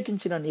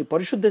అభిషేకించిన నీ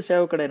పరిశుద్ధ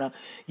సేవకుడైన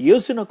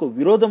యేసునకు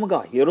విరోధముగా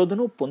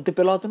హేరోదును పొంతి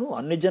పిలాతును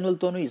అన్ని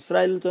జనులతోనూ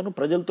ఇశ్రాయేలుతోనూ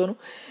ప్రజలతోనూ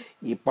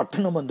ఈ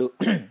పట్టణమందు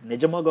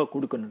నిజముగా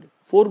కూడుకున్నది.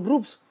 4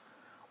 గ్రూప్స్.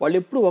 వాళ్ళు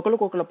ఎప్పుడు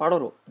ఒకరికొకరు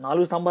పడరు.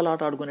 4 స్తంభాలు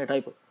ఆట ఆడుకునే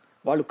టైపు.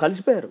 వాళ్ళు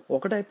కలిసిపోయారు,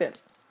 ఒకటైపోయారు.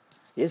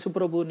 యేసు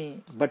ప్రభువుని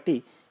బట్టి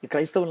ఈ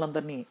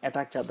క్రైస్తవులందరినీ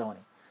అటాక్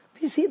చేద్దామని.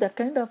 We see that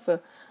kind of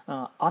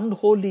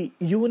unholy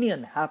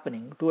union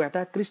happening to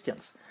attack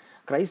Christians.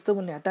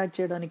 క్రైస్తవుల్ని attack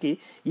చేయడానికి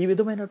ఈ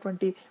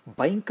విధమైనటువంటి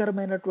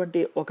భయంకరమైనటువంటి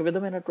ఒక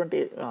విధమైనటువంటి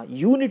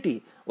యూనిటీ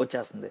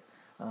వచ్చేస్తుంది.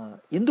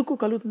 ఎందుకు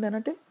కలుగుతుంది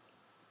అంటే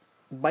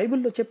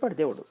బైబిల్లో చెప్పాడు,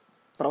 దేవుడు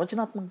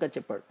ప్రవచనాత్మకంగా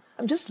చెప్పాడు.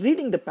 I'm just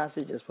reading the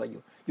passages for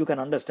you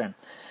can understand.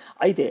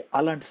 అయితే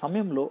అలాంటి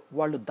సమయంలో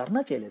వాళ్ళు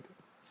ధర్నా చేయలేదు.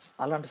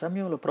 అలాంటి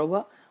సమయంలో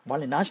ప్రభువా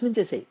వాళ్ళని నాశనం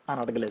చేసేయి అని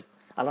అడగలేదు.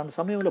 అలాంటి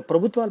సమయంలో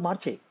ప్రభుత్వాలు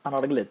మార్చేయి అని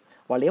అడగలేదు.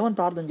 వాళ్ళు ఏమని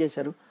ప్రార్థన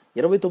చేశారు?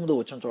 29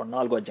 వచనం చూడండి,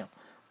 4వ అధ్యాయం.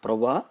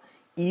 ప్రభువా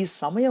ఈ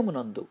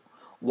సమయమునందు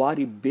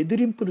వారి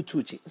బెదిరింపులు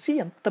చూచి,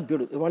 ఎంత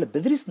వాళ్ళు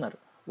బెదిరిస్తున్నారు,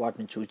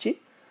 వాటిని చూచి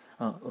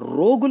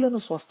రోగులను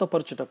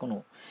స్వస్థపరచుటకును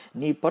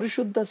నీ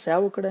పరిశుద్ధ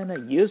సేవకుడైన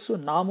యేసు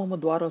నామము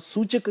ద్వారా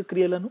సూచక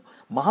క్రియలను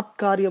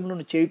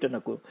మహత్కార్యములను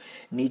చేయుటనకు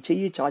నీ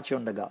చెయ్యి చాచి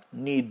ఉండగా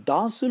నీ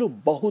దాసులు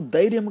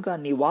బహుధైర్యముగా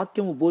నీ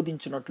వాక్యము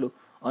బోధించినట్లు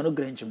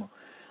అనుగ్రహించము.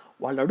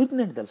 వాళ్ళు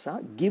అడుగుతుందండి తెలుసా,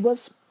 give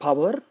us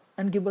power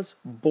and give us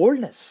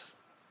boldness.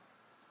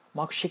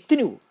 మాకు శక్తి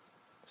నువ్వు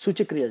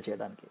సూచక్రియలు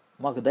చేయడానికి,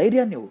 మాకు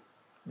ధైర్యాన్ని నువ్వు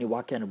నీ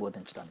వాక్యాన్ని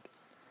బోధించడానికి.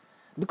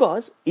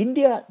 Because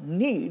India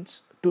needs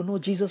to know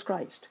Jesus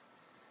Christ.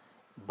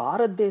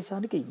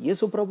 భారతదేశానికి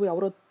యేసు ప్రభు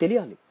ఎవరో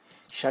తెలియాలి.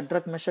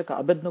 షడ్రక్ మెషక్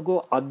అబేద్నెగో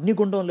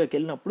అగ్నిగుండంలోకి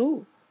వెళ్ళినప్పుడు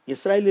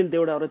ఇశ్రాయేలీల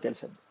దేవుడు ఎవరో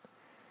తెలిసింది.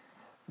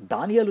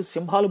 దానియేలు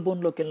సింహాల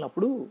బోన్లోకి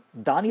వెళ్ళినప్పుడు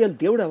దానియేలు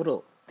దేవుడు ఎవరో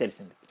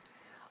తెలిసింది.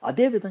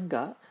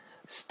 అదేవిధంగా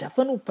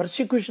స్టెఫను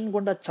పర్సిక్యూషన్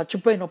గుండా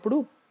చచ్చిపోయినప్పుడు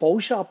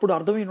బహుశా అప్పుడు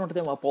అర్థమైన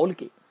ఉంటుంది మా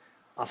పౌలుకి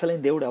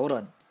అసలైన దేవుడు ఎవరో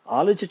అని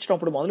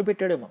ఆలోచించినప్పుడు మొదలు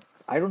పెట్టాడేమో.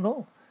 I don't know,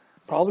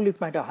 probably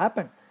it might have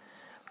happened.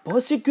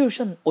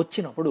 Persecution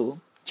వచ్చినప్పుడు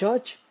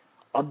చర్చ్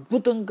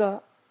అద్భుతంగా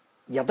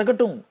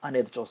ఎదగటం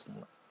అనేది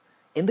చూస్తుంది.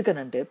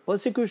 ఎందుకనంటే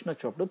పర్సిక్యూషన్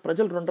వచ్చినప్పుడు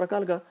ప్రజలు 2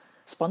 రకాలుగా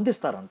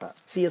స్పందిస్తారంట.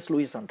 సిఎస్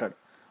లూయిస్ అంటాడు.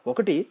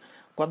 ఒకటి,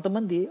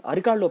 కొంతమంది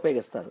అరికాళ్ళు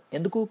ఉపయోగిస్తారు,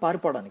 ఎందుకు?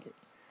 పారిపోవడానికి.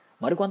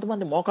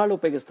 మరికొంతమంది మోకాళ్ళు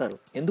ఉపయోగిస్తారు,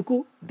 ఎందుకు?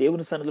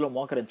 దేవుని సన్నిధిలో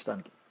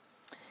మోకరించడానికి.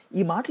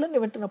 ఈ మాటలన్నీ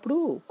వింటున్నప్పుడు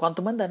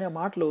కొంతమంది అనే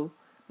మాటలు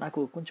నాకు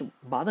కొంచెం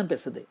బాధ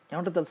అనిపిస్తుంది.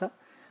 ఏమంటారు తెలుసా?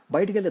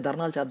 బయటికి వెళ్ళి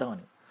ధర్నాలు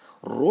చేద్దామని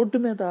రోడ్డు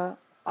మీద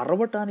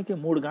అరవటానికి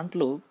 3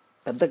 గంటలు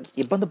పెద్ద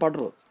ఇబ్బంది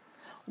పడరు.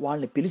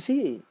 వాళ్ళని పిలిచి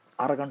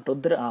అరగంట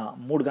వద్దురా,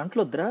 3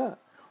 గంటలు వద్దురా,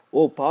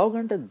 ఓ పావు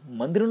గంట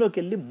మందిరంలోకి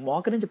వెళ్ళి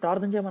మోకరించి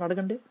ప్రార్థన చేయమని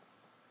అడగండి,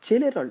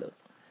 చేయలేరు వాళ్ళు.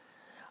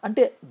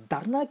 అంటే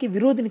ధర్నాకి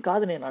విరోధిని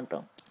కాదు నేను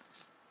అంటాం.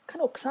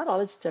 కానీ ఒకసారి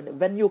ఆలోచించండి,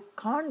 when you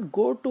can't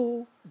go to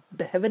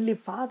the heavenly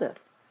father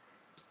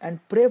and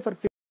pray for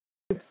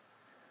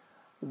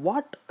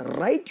what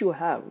right you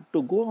have to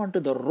go onto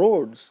the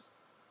roads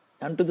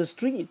and to the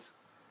streets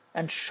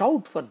and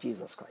shout for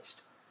Jesus Christ?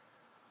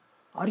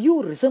 Are you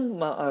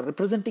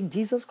representing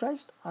Jesus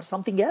Christ or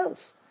something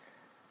else?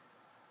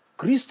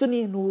 క్రీస్తుని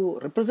నువ్వు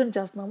represent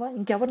చేస్తున్నావా,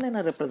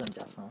 ఇంకెవరినైనా represent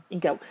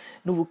చేస్తున్నావా?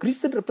 నువ్వు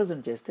క్రీస్తుని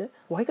represent చేస్తే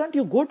why can't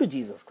you go to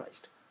Jesus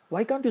Christ?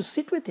 Why can't you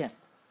SIT with him?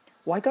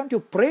 Why can't you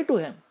pray to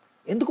him?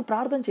 ఎందుకు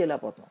ప్రార్థన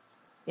చేయలేకపోతున్నావు?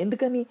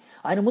 ఎందుకని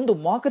ఆయన ముందు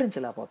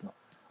మోకరించలేకపోతున్నావు?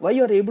 Why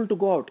you are able to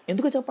go out?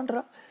 ఎందుకు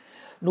చెప్పంటారా?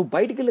 నువ్వు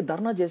బయటికి వెళ్ళి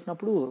ధర్నా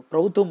చేసినప్పుడు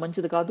ప్రభుత్వం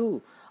మంచిది కాదు,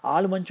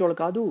 వాళ్ళు మంచోళ్ళు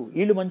కాదు,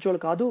 వీళ్ళు మంచోళ్ళు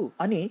కాదు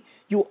అని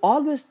you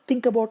always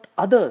think about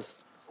others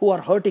who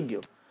are hurting you.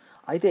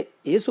 అయితే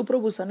యేసు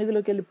ప్రభు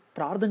సన్నిధిలోకి వెళ్ళి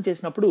ప్రార్థన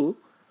చేసినప్పుడు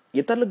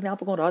ఇతరులు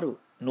జ్ఞాపకం రారు,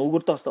 నువ్వు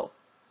గుర్తొస్తావు,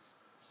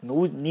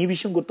 నీ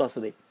విషయం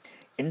గుర్తొస్తుంది.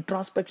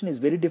 ఇంట్రాస్పెక్షన్ ఈజ్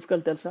వెరీ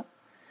డిఫికల్ట్ తెలుసా.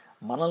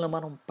 మనల్ని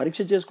మనం పరీక్ష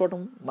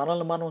చేసుకోవటం,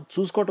 మనల్ని మనం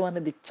చూసుకోవటం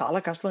అనేది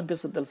చాలా కష్టం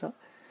అనిపిస్తుంది తెలుసా.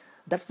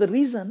 That's the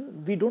reason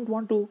we don't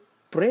want to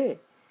pray.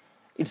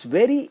 It's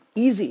very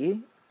easy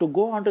to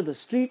go on to the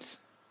streets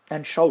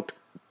and shout.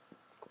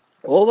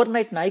 Over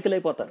night నాయకులు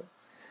అయిపోతారు.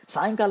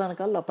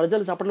 సాయంకాలానికల్లా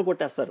ప్రజలు చప్పట్లు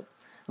కొట్టేస్తారు,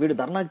 వీడు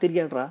ధర్నాకి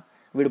తిరిగాడరా,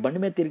 వీడు బండి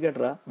మీద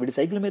తిరిగాడరా, వీడు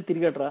సైకిల్ మీద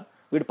తిరిగాడరా,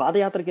 వీడు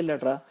పాదయాత్రకి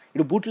వెళ్ళాడరా,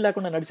 వీడు బూట్లు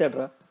లేకుండా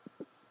నడిచాడరా.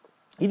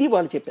 ఇది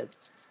వాళ్ళు చెప్పేది.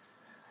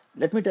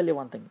 Let me tell you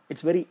one thing,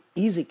 it's very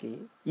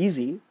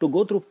easy to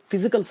go through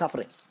physical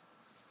suffering.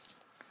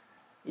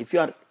 If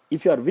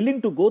you are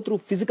willing to go through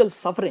physical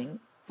suffering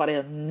for a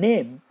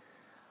name,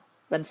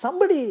 when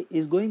somebody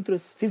is going through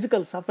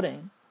physical suffering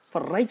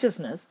for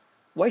righteousness,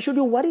 why should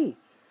you worry?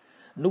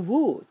 నువ్వు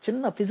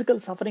చిన్న physical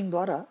suffering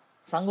ద్వారా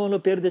సంఘంలో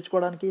పేరు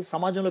తెచ్చుకోవడానికి,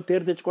 సమాజంలో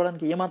పేరు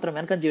తెచ్చుకోవడానికి ఏమాత్రం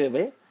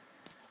వెనకంజేవే.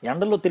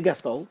 ఎండల్లో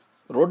తిరిగేస్తావు,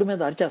 రోడ్డు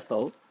మీద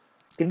అరిచేస్తావు,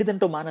 తిండి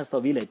తింటూ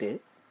మానేస్తావు వీలైతే.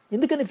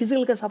 ఎందుకని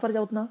ఫిజికల్గా సఫర్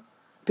అవుతున్నావు?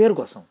 పేరు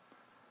కోసం.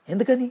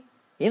 ఎందుకని?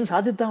 ఏం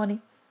సాధిద్దామని?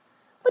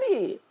 మరి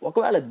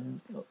ఒకవేళ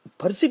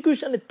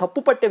పర్సిక్యూషన్ని తప్పు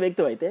పట్టే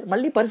వ్యక్తి అయితే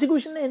మళ్ళీ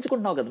పర్సిక్యూషన్నే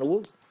ఎంచుకుంటున్నావు కదా నువ్వు.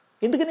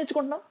 ఎందుకని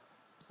ఎంచుకుంటున్నావు?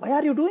 Why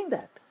are you doing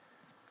that?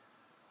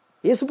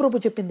 యేసుప్రభు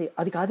చెప్పింది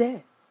అది కాదే.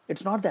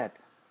 It's not that.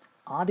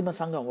 ఆదిమ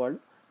సంఘం వాళ్ళు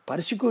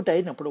పర్సిక్యూట్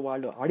అయినప్పుడు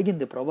వాళ్ళు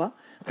అడిగింది, ప్రభా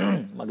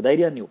మాకు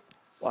ధైర్యాన్ని నువ్వు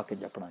వాక్యం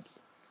చెప్పడానికి,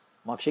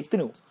 మాకు శక్తి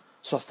నువ్వు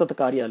స్వస్థత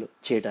కార్యాలు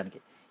చేయడానికి.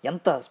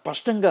 ఎంత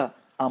స్పష్టంగా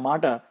ఆ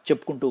మాట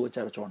చెప్పుకుంటూ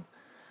వచ్చారో చూడండి.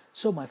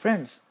 So my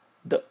friends,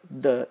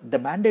 the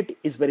mandate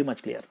is very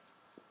much clear.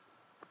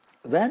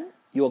 When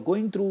you are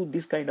going through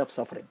this kind of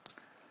suffering,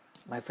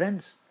 my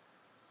friends,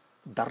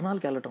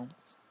 ధర్నాలకు వెళ్ళటం,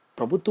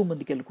 ప్రభుత్వం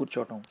ముందుకెళ్ళి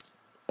కూర్చోవటం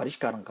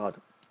పరిష్కారం కాదు.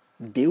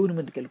 దేవుని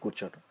ముందుకెళ్ళి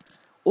కూర్చోవటం.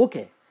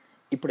 ఓకే,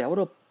 ఇప్పుడు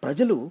ఎవరో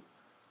ప్రజలు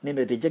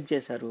నిన్ను రిజెక్ట్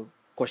చేశారు,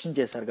 క్వశ్చన్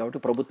చేశారు కాబట్టి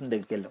ప్రభుత్వం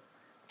దగ్గరికి వెళ్ళావు.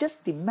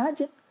 జస్ట్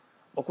ఇమాజిన్,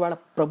 ఒకవేళ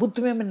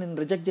ప్రభుత్వమేమి నిన్ను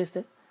రిజెక్ట్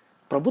చేస్తే,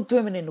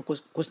 ప్రభుత్వమేమి నిన్ను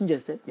క్వశ్చన్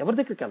చేస్తే ఎవరి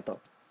దగ్గరికి వెళ్తావు?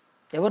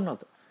 ఎవరిని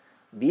అవుతావు?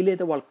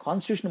 వీలైతే వాళ్ళ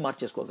కాన్స్టిట్యూషన్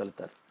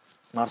మార్చేసుకోగలుగుతారు,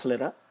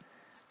 మార్చలేరా?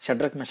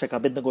 షడ్రక్ మెషక్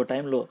అబెద్నెగో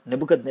టైంలో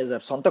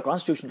నెబుకద్నెజర్ సొంత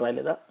కాన్స్టిట్యూషన్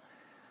రాయలేదా?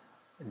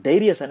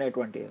 డైరియస్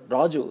అనేటువంటి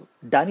రాజు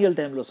డానియల్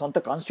టైంలో సొంత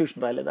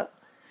కాన్స్టిట్యూషన్ రాయలేదా?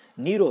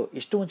 నీరో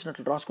ఇష్టం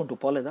వచ్చినట్లు రాసుకుంటూ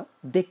పోలేదా?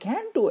 They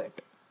can do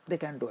it.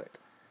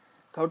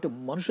 కాబట్టి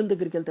మనుషుల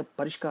దగ్గరికి వెళ్తే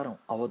పరిష్కారం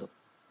అవ్వదు.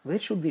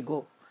 Wear should we go?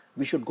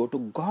 We should go to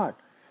God.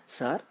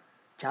 Sir,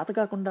 చేత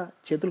కాకుండా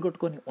చేతులు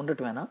కట్టుకొని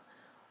ఉండటమేనా?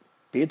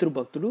 పేతురు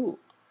భక్తుడు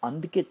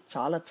అందుకే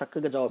చాలా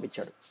చక్కగా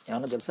జవాబిచ్చాడు.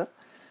 ఏమన్నా తెలుసా?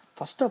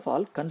 First of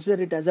all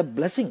consider it as a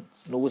blessing.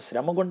 నువ్వు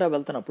శ్రమ గుండా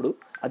వెళ్తున్నప్పుడు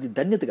అది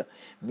ధన్యతగా,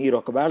 మీరు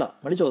ఒకవేళ,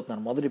 మళ్ళీ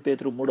చదువుతున్నాను, 1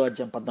 పేతురు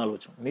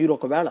 3:14, మీరు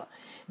ఒకవేళ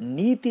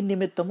నీతి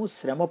నిమిత్తము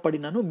శ్రమ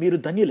పడినను మీరు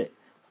ధన్యులే.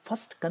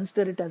 First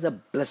consider it as a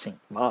blessing.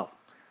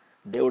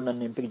 దేవుడు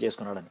నన్ను ఎంపిక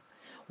చేసుకున్నాడని.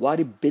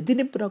 వారి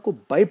బెదిరింపునకు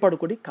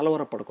భయపడకుడి,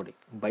 కలవరపడకుడి.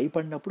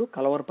 భయపడినప్పుడు,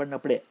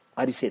 కలవరపడినప్పుడే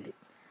అరిసేది.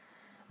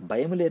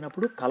 భయం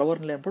లేనప్పుడు,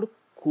 కలవరం లేనప్పుడు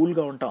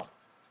కూల్గా ఉంటాం.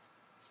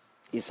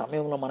 ఈ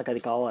సమయంలో మనకు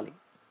అది కావాలి.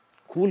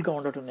 కూల్గా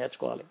ఉండటం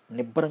నేర్చుకోవాలి,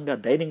 నిబ్బరంగా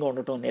ధైర్యంగా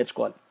ఉండటం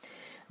నేర్చుకోవాలి.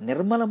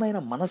 నిర్మలమైన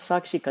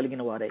మనస్సాక్షి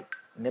కలిగిన వారై.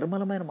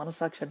 నిర్మలమైన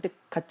మనస్సాక్షి అంటే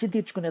కచ్చి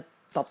తీర్చుకునే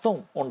తత్వం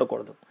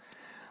ఉండకూడదు.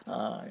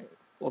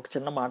 ఒక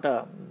చిన్న మాట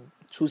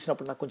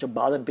చూసినప్పుడు నాకు కొంచెం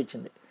బాధ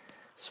అనిపించింది.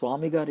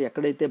 స్వామి గారు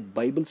ఎక్కడైతే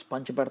బైబిల్స్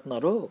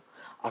పంచిపెడుతున్నారో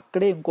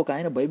అక్కడే ఇంకొక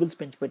ఆయన బైబిల్స్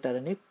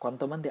పెంచిపెట్టారని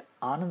కొంతమంది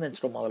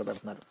ఆనందించడం మొదలు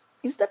పెడుతున్నారు.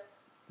 Is that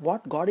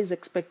what God is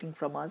expecting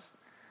from us?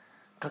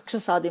 కక్ష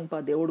సాధింప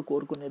దేవుడు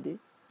కోరుకునేది?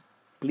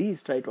 Please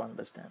try to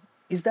understand.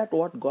 Is that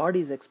what God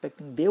is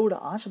expecting? దేవుడు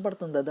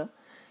ఆశపడుతుంది కదా.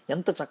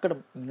 ఎంత చక్కటి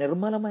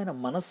నిర్మలమైన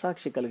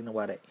మనస్సాక్షి కలిగిన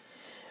వారే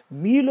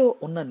మీలో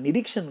ఉన్న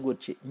నిరీక్షణ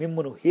గురించి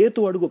మిమ్మును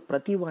హేతు అడుగు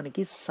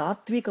ప్రతివానికి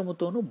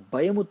సాత్వికముతోనూ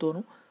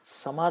భయముతోనూ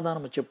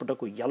సమాధానము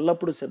చెప్పుటకు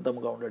ఎల్లప్పుడూ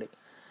సిద్ధముగా ఉండడు.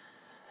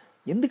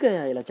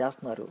 ఎందుకయ్యా ఇలా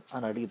చేస్తున్నారు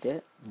అని అడిగితే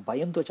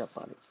భయంతో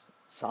చెప్పాలి,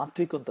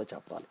 సాత్వికంతో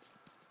చెప్పాలి,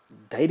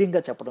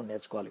 ధైర్యంగా చెప్పడం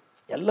నేర్చుకోవాలి.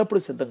 ఎల్లప్పుడూ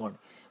సిద్ధంగా ఉండి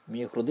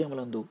మీ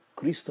హృదయములందు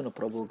క్రీస్తును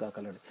ప్రభువుగా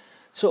కలడు.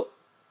 So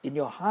in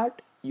your heart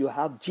you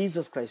have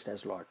Jesus Christ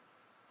as lord.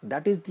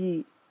 That is the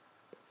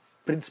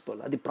principal.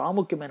 అది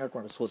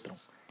ప్రాముఖ్యమైనటువంటి సూత్రం.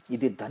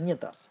 ఇది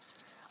ధన్యత.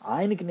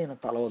 ఆయనకి నేను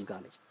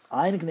తలవగ్గాలి,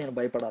 ఆయనకి నేను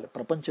భయపడాలి,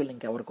 ప్రపంచంలో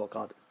ఇంకెవరికో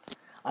కాదు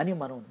అని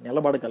మనం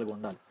నిలబడగలిగి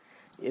ఉండాలి.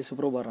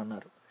 యేసుప్రభువు వారు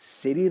అన్నారు,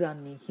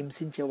 శరీరాన్ని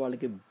హింసించే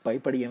వాళ్ళకి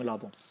భయపడి ఏమి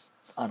లాభం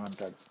అని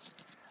అంటాడు.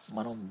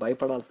 మనం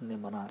భయపడాల్సింది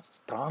మన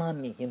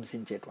ప్రాణాన్ని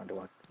హింసించేటువంటి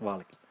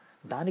వాళ్ళకి,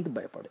 దానికి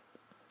భయపడే,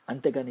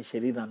 అంతేగాని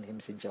శరీరాన్ని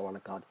హింసించే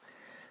వాళ్ళకి కాదు.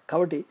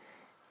 కాబట్టి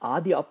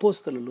ఆది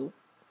అపోస్తలులు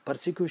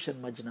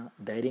పర్సిక్యూషన్ మధ్యన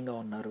ధైర్యంగా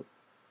ఉన్నారు.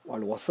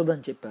 వాళ్ళు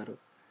వస్తుందని చెప్పారు.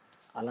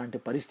 అలాంటి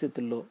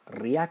పరిస్థితుల్లో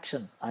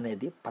రియాక్షన్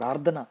అనేది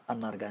ప్రార్థన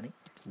అన్నారు, కానీ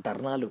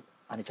ధర్నాలు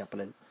అని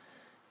చెప్పలేదు.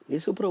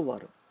 యేసుప్రభువు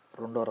వారు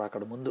రెండో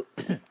రాకడ ముందు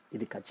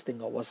ఇది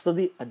ఖచ్చితంగా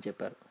వస్తుంది అని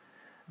చెప్పారు.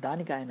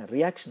 దానికి ఆయన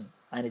రియాక్షన్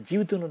ఆయన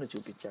జీవితంలోనే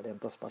చూపించాడు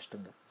ఎంతో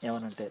స్పష్టంగా.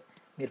 ఏమనంటే,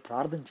 మీరు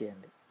ప్రార్థన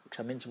చేయండి,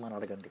 క్షమించమని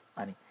అడగండి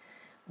అని.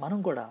 మనం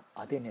కూడా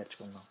అదే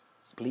నేర్చుకుందాం.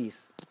 Please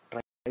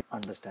try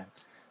understand.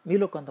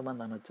 మీలో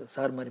కొంతమంది అనొచ్చు,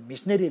 సార్ మరి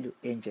మిషనరీలు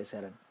ఏం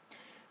చేశారని.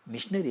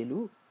 మిషనరీలు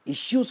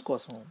ఇష్యూస్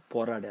కోసం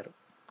పోరాడారు,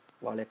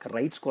 వాళ్ళ యొక్క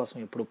రైట్స్ కోసం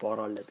ఎప్పుడు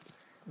పోరాడలేదు.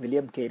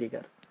 విలియం కేరీ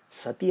గారు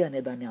సతీ అనే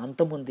దాన్ని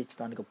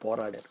అంతమొందించడానికి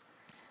పోరాడారు.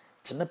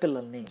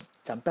 చిన్నపిల్లల్ని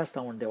చంపేస్తూ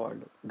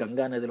ఉండేవాళ్ళు,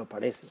 గంగా నదిలో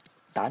పడేసి,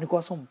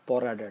 దానికోసం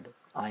పోరాడాడు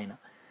ఆయన.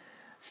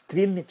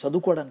 స్త్రీల్ని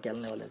చదువుకోవడానికి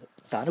వెళ్ళనివ్వలేదు,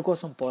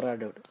 దానికోసం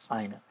పోరాడాడు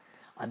ఆయన.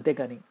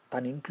 అంతేకాని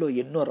తన ఇంట్లో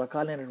ఎన్నో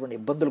రకాలైనటువంటి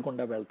ఇబ్బందులు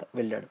గుండా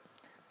వెళ్ళాడు.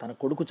 తన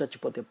కొడుకు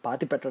చచ్చిపోతే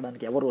పాతి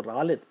పెట్టడానికి ఎవరు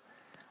రాలేదు,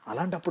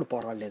 అలాంటప్పుడు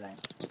పోరాడలేదు ఆయన.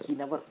 He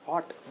never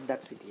fat in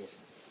that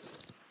situation.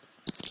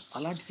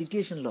 అలాంటి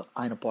సిట్యుయేషన్లో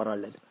ఆయన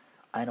పోరాడలేదు.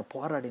 ఆయన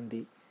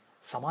పోరాడింది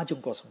సమాజం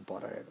కోసం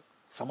పోరాడాడు,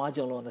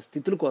 సమాజంలో ఉన్న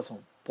స్థితుల కోసం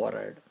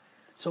పోరాడాడు.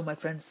 So my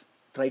friends,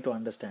 try to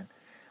understand.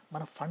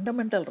 మన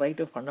ఫండమెంటల్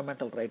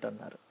రైట్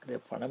అన్నారు.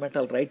 రేపు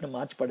ఫండమెంటల్ రైట్ని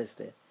మార్చి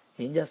పడేస్తే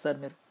ఏం చేస్తారు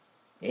మీరు?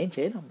 ఏం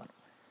చేయలేం మనం.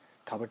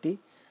 కాబట్టి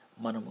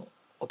మనము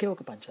ఒకే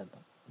ఒక పని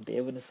చేద్దాం,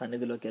 దేవుని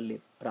సన్నిధిలోకి వెళ్ళి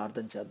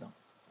ప్రార్థన చేద్దాం.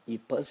 ఈ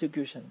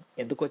పర్సిక్యూషన్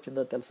ఎందుకు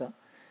వచ్చిందో తెలుసా?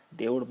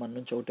 దేవుడు మన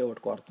నుంచి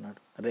ఒకటి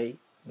కోరుతున్నాడు. రే,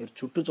 మీరు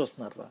చుట్టూ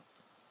చూస్తున్నారా?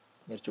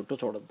 మీరు చుట్టూ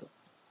చూడొద్దు,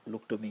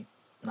 లుక్ టు మీ,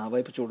 నా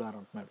వైపు చూడు అని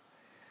అంటున్నాడు.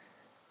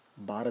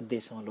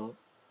 భారతదేశంలో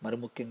మరి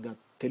ముఖ్యంగా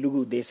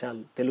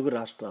తెలుగు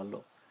రాష్ట్రాల్లో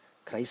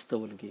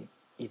క్రైస్తవులకి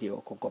ఇది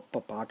ఒక గొప్ప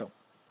పాఠం.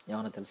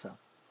 ఏమన్నా తెలుసా?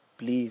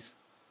 Please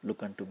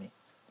look an to me,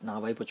 నా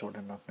వైపు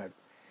చూడండి అంటున్నాడు.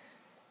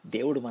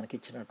 దేవుడు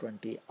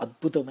మనకిచ్చినటువంటి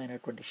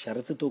అద్భుతమైనటువంటి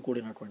షరతుతో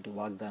కూడినటువంటి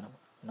వాగ్దానం,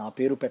 నా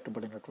పేరు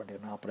పెట్టబడినటువంటి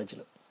నా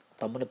ప్రజలు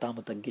తమను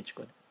తాము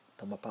తగ్గించుకొని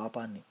తమ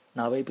పాపాన్ని,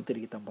 నా వైపు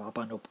తిరిగి తమ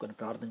పాపాన్ని ఒప్పుకొని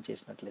ప్రార్థన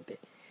చేసినట్లయితే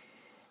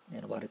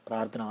నేను వారి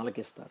ప్రార్థన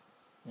ఆలకిస్తాను,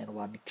 నేను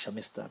వారిని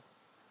క్షమిస్తాను,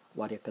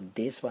 వారి యొక్క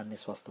దేశాన్ని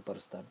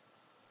స్వస్థపరుస్తాను.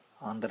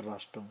 ఆంధ్ర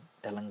రాష్ట్రం,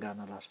 తెలంగాణ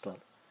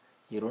రాష్ట్రాలు,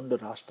 ఈ 2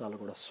 రాష్ట్రాలు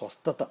కూడా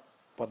స్వస్థత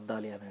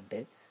పొందాలి అని అంటే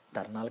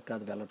ధర్నాలకు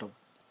కాదు వెళ్ళటం,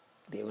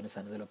 దేవుని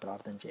సన్నిధిలో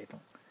ప్రార్థన చేయటం.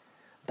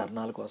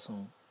 ధర్నాల కోసం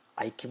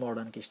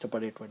ఐక్యమవడానికి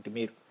ఇష్టపడేటువంటి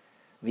మీరు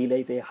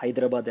వీలైతే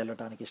హైదరాబాద్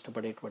వెళ్ళటానికి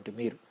ఇష్టపడేటువంటి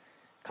మీరు,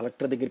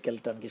 కలెక్టర్ దగ్గరికి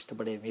వెళ్ళటానికి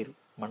ఇష్టపడే మీరు,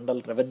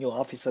 మండల్ రెవెన్యూ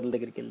ఆఫీసర్ల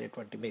దగ్గరికి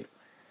వెళ్ళేటువంటి మీరు,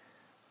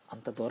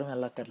 అంత దూరం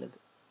వెళ్ళక్కర్లేదు,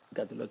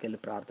 గదిలోకి వెళ్ళి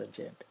ప్రార్థన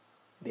చేయండి,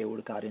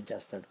 దేవుడు కార్యం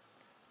చేస్తాడు.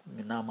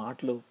 నా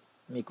మాటలు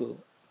మీకు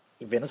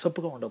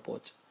వినసొప్పుగా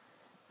ఉండకపోవచ్చు,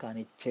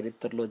 కానీ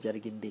చరిత్రలో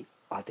జరిగింది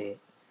అదే.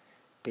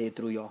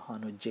 పేతురు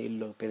యోహాను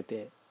జైల్లో పెడితే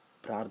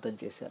ప్రార్థన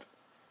చేశారు,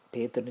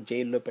 పేతురుని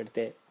జైల్లో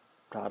పెడితే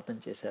ప్రార్థన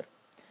చేశారు,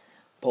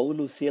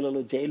 పౌలు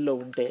శీలలు జైల్లో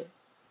ఉంటే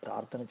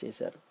ప్రార్థన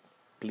చేశారు.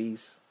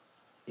 Please,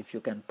 if you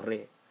can pray,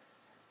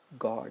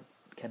 God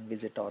can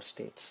visit our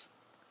states,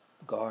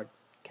 God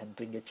can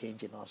bring a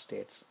change in our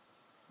states.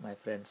 My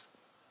friends,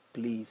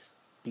 please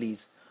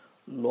please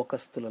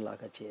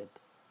లోకస్తులలాగా చేయొద్దు.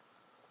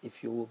 If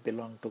you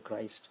belong to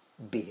Christ,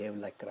 behave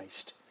like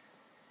Christ.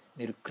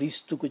 మీరు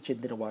క్రీస్తుకు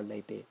చెందిన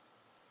వాళ్ళైతే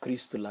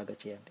క్రీస్తులాగా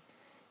చేయండి.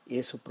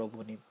 యేసు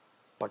ప్రభువుని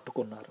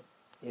పట్టుకున్నారు,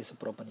 యేసు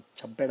ప్రభుని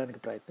చంపేయడానికి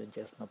ప్రయత్నం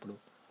చేస్తున్నప్పుడు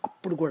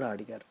అప్పుడు కూడా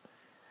అడిగారు,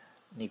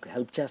 నీకు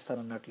హెల్ప్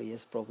చేస్తానన్నట్లు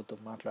యేసు ప్రభుతో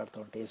మాట్లాడుతూ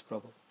ఉంటే యేసు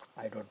ప్రభు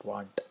ఐ డోంట్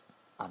వాంట్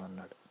అని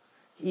అన్నాడు.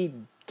 He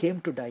came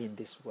to die in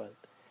this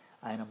world.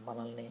 ఆయన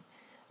మనల్ని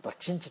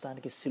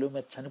రక్షించడానికి, శిలువ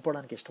మీద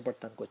చనిపోవడానికి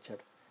ఇష్టపడటానికి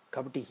వచ్చాడు.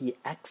 కాబట్టి he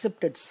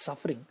accepted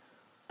suffering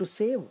to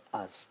save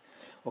అస్.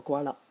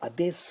 ఒకవేళ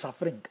అదే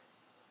సఫరింగ్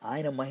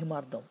ఆయన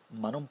మహిమార్థం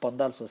మనం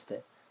పొందాల్సి వస్తే,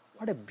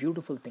 what a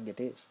beautiful thing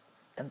it is.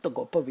 ఎంత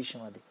గొప్ప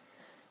విషయం అది.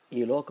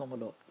 ఈ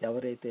లోకంలో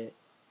ఎవరైతే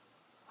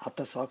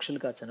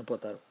హతసాక్షులుగా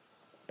చనిపోతారో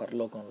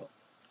పరలోకంలో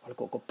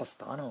వాళ్ళకు ఒక గొప్ప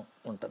స్థానం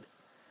ఉంటుంది.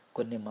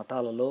 కొన్ని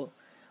మతాలలో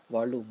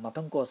వాళ్ళు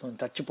మతం కోసం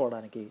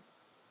చచ్చిపోవడానికి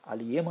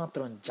వాళ్ళు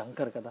ఏమాత్రం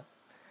జంకరు కదా,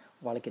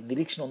 వాళ్ళకి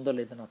నిరీక్షణ ఉందో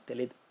లేదో నాకు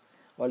తెలియదు,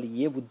 వాళ్ళు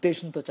ఏ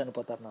ఉద్దేశంతో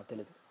చనిపోతారో నాకు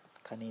తెలియదు.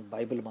 కానీ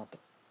బైబిల్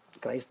మాత్రం,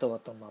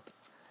 క్రైస్తవత్వం మాత్రం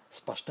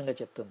స్పష్టంగా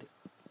చెప్తుంది,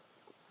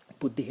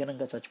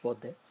 బుద్ధిహీనంగా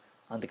చచ్చిపోద్దే.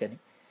 అందుకని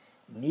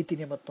నీతి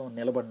నిమిత్తం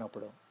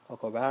నిలబడినప్పుడు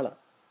ఒకవేళ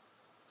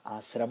ఆ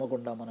శ్రమ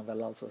గుండా మనం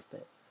వెళ్ళాల్సి వస్తే,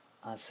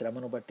 ఆ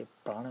శ్రమను బట్టి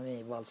ప్రాణమే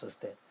ఇవ్వాల్సి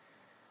వస్తే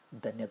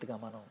ధన్యతగా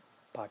మనం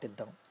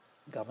పాటిద్దాం,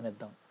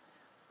 గమనిద్దాం.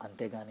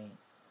 అంతేగాని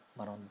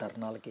మనం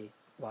ధర్నాలకి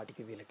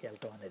వాటికి వీళ్ళకి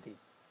వెళ్ళటం అనేది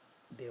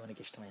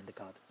దేవునికి ఇష్టమైంది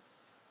కాదు.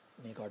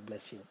 May God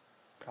bless you.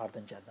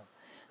 ప్రార్థన చేద్దాం.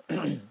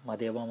 మా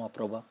దేవా, మా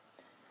ప్రభా,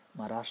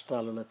 మా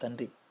రాష్ట్రాలలో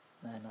తండ్రి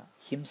నాయన,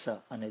 హింస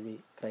అనేది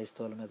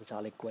క్రైస్తవుల మీద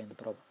చాలా ఎక్కువైంది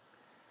ప్రభా.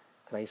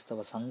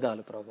 క్రైస్తవ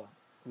సంఘాలు ప్రభా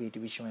వీటి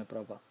విషయమే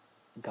ప్రభా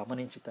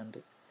గమనించి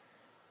తండ్రి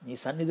నీ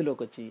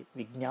సన్నిధిలోకి వచ్చి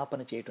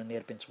విజ్ఞాపన చేయటం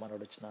నేర్పించమని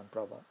వచ్చినాను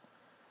ప్రభా.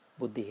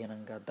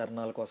 బుద్ధిహీనంగా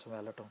ధర్నాల కోసం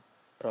వెళ్ళటం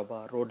ప్రభా,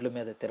 రోడ్ల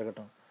మీద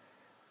తిరగటం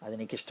అది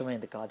నీకు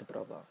ఇష్టమైంది కాదు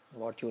ప్రభా.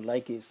 What you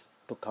like is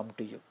to come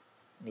to you.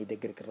 నీ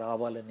దగ్గరికి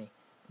రావాలని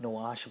నువ్వు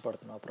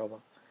ఆశపడుతున్నావు ప్రభా.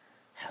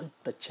 Help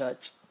the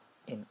church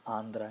in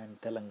Andhra and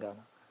Telangana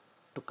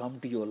to come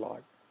to your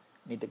lord.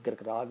 నీ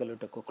దగ్గరికి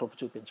రాగలుగుటకు కృప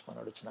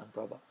చూపించమని అడుగుతున్నాను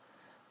ప్రభా.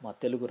 మా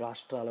తెలుగు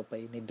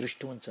రాష్ట్రాలపై నీ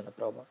దృష్టి ఉంచండి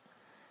ప్రభా.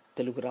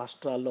 తెలుగు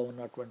రాష్ట్రాల్లో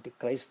ఉన్నటువంటి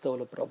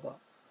క్రైస్తవుల ప్రభా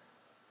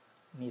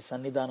నీ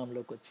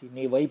సన్నిధానంలోకి వచ్చి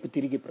నీ వైపు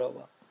తిరిగి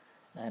ప్రభా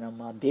నాయన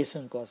మా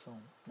దేశం కోసం,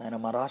 నాయన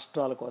మా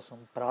రాష్ట్రాల కోసం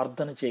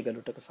ప్రార్థన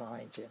చేయగలుగుటకు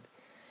సహాయం చేయండి.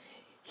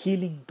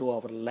 Healing to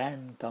our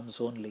land comes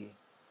only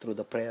through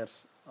the prayers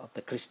of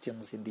the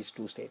Christians in these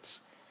 2 states.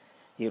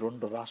 ఈ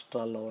 2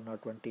 రాష్ట్రాల్లో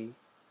ఉన్నటువంటి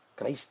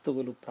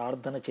క్రైస్తవులు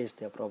ప్రార్థన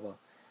చేస్తే ప్రభా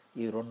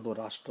ఈ 2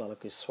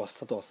 రాష్ట్రాలకి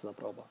స్వస్థత వస్తుంది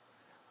ప్రభా.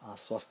 ఆ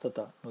స్వస్థత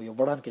నువ్వు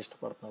ఇవ్వడానికి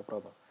ఇష్టపడుతున్నావు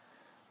ప్రభా.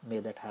 మే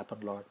దట్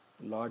హ్యాపన్ లార్డ్.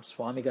 లార్డ్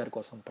స్వామి గారి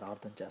కోసం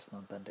ప్రార్థన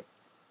చేస్తున్నాను తండ్రి.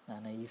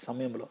 ఆయన ఈ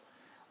సమయంలో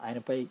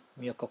ఆయనపై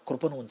మీ యొక్క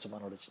కృపను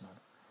ఉంచమని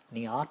అడుగుతున్నాను,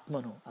 నీ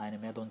ఆత్మను ఆయన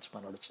మీద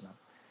ఉంచమని అడుగుతున్నాను.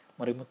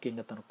 మరి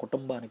ముఖ్యంగా తన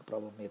కుటుంబానికి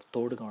ప్రభు మీరు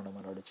తోడుగా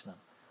ఉండమని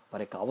అడుగుతున్నాను.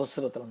 వారి యొక్క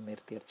అవసరతలను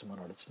మీరు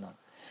తీర్చమని అడుగుతున్నాను.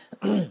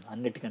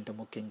 అన్నిటికంటే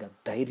ముఖ్యంగా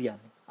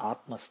ధైర్యాన్ని,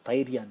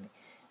 ఆత్మస్థైర్యాన్ని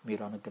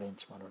మీరు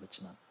అనుగ్రహించమని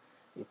అడుగుతున్నాను.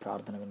 ఈ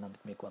ప్రార్థన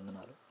విన్నందుకు మీకు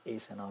వందనాలు.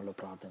 యేసు నామములో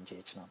ప్రార్థన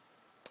చేయించున్నాను.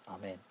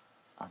 ఆమేన్.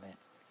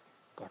 ఆమేన్.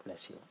 God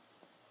bless you.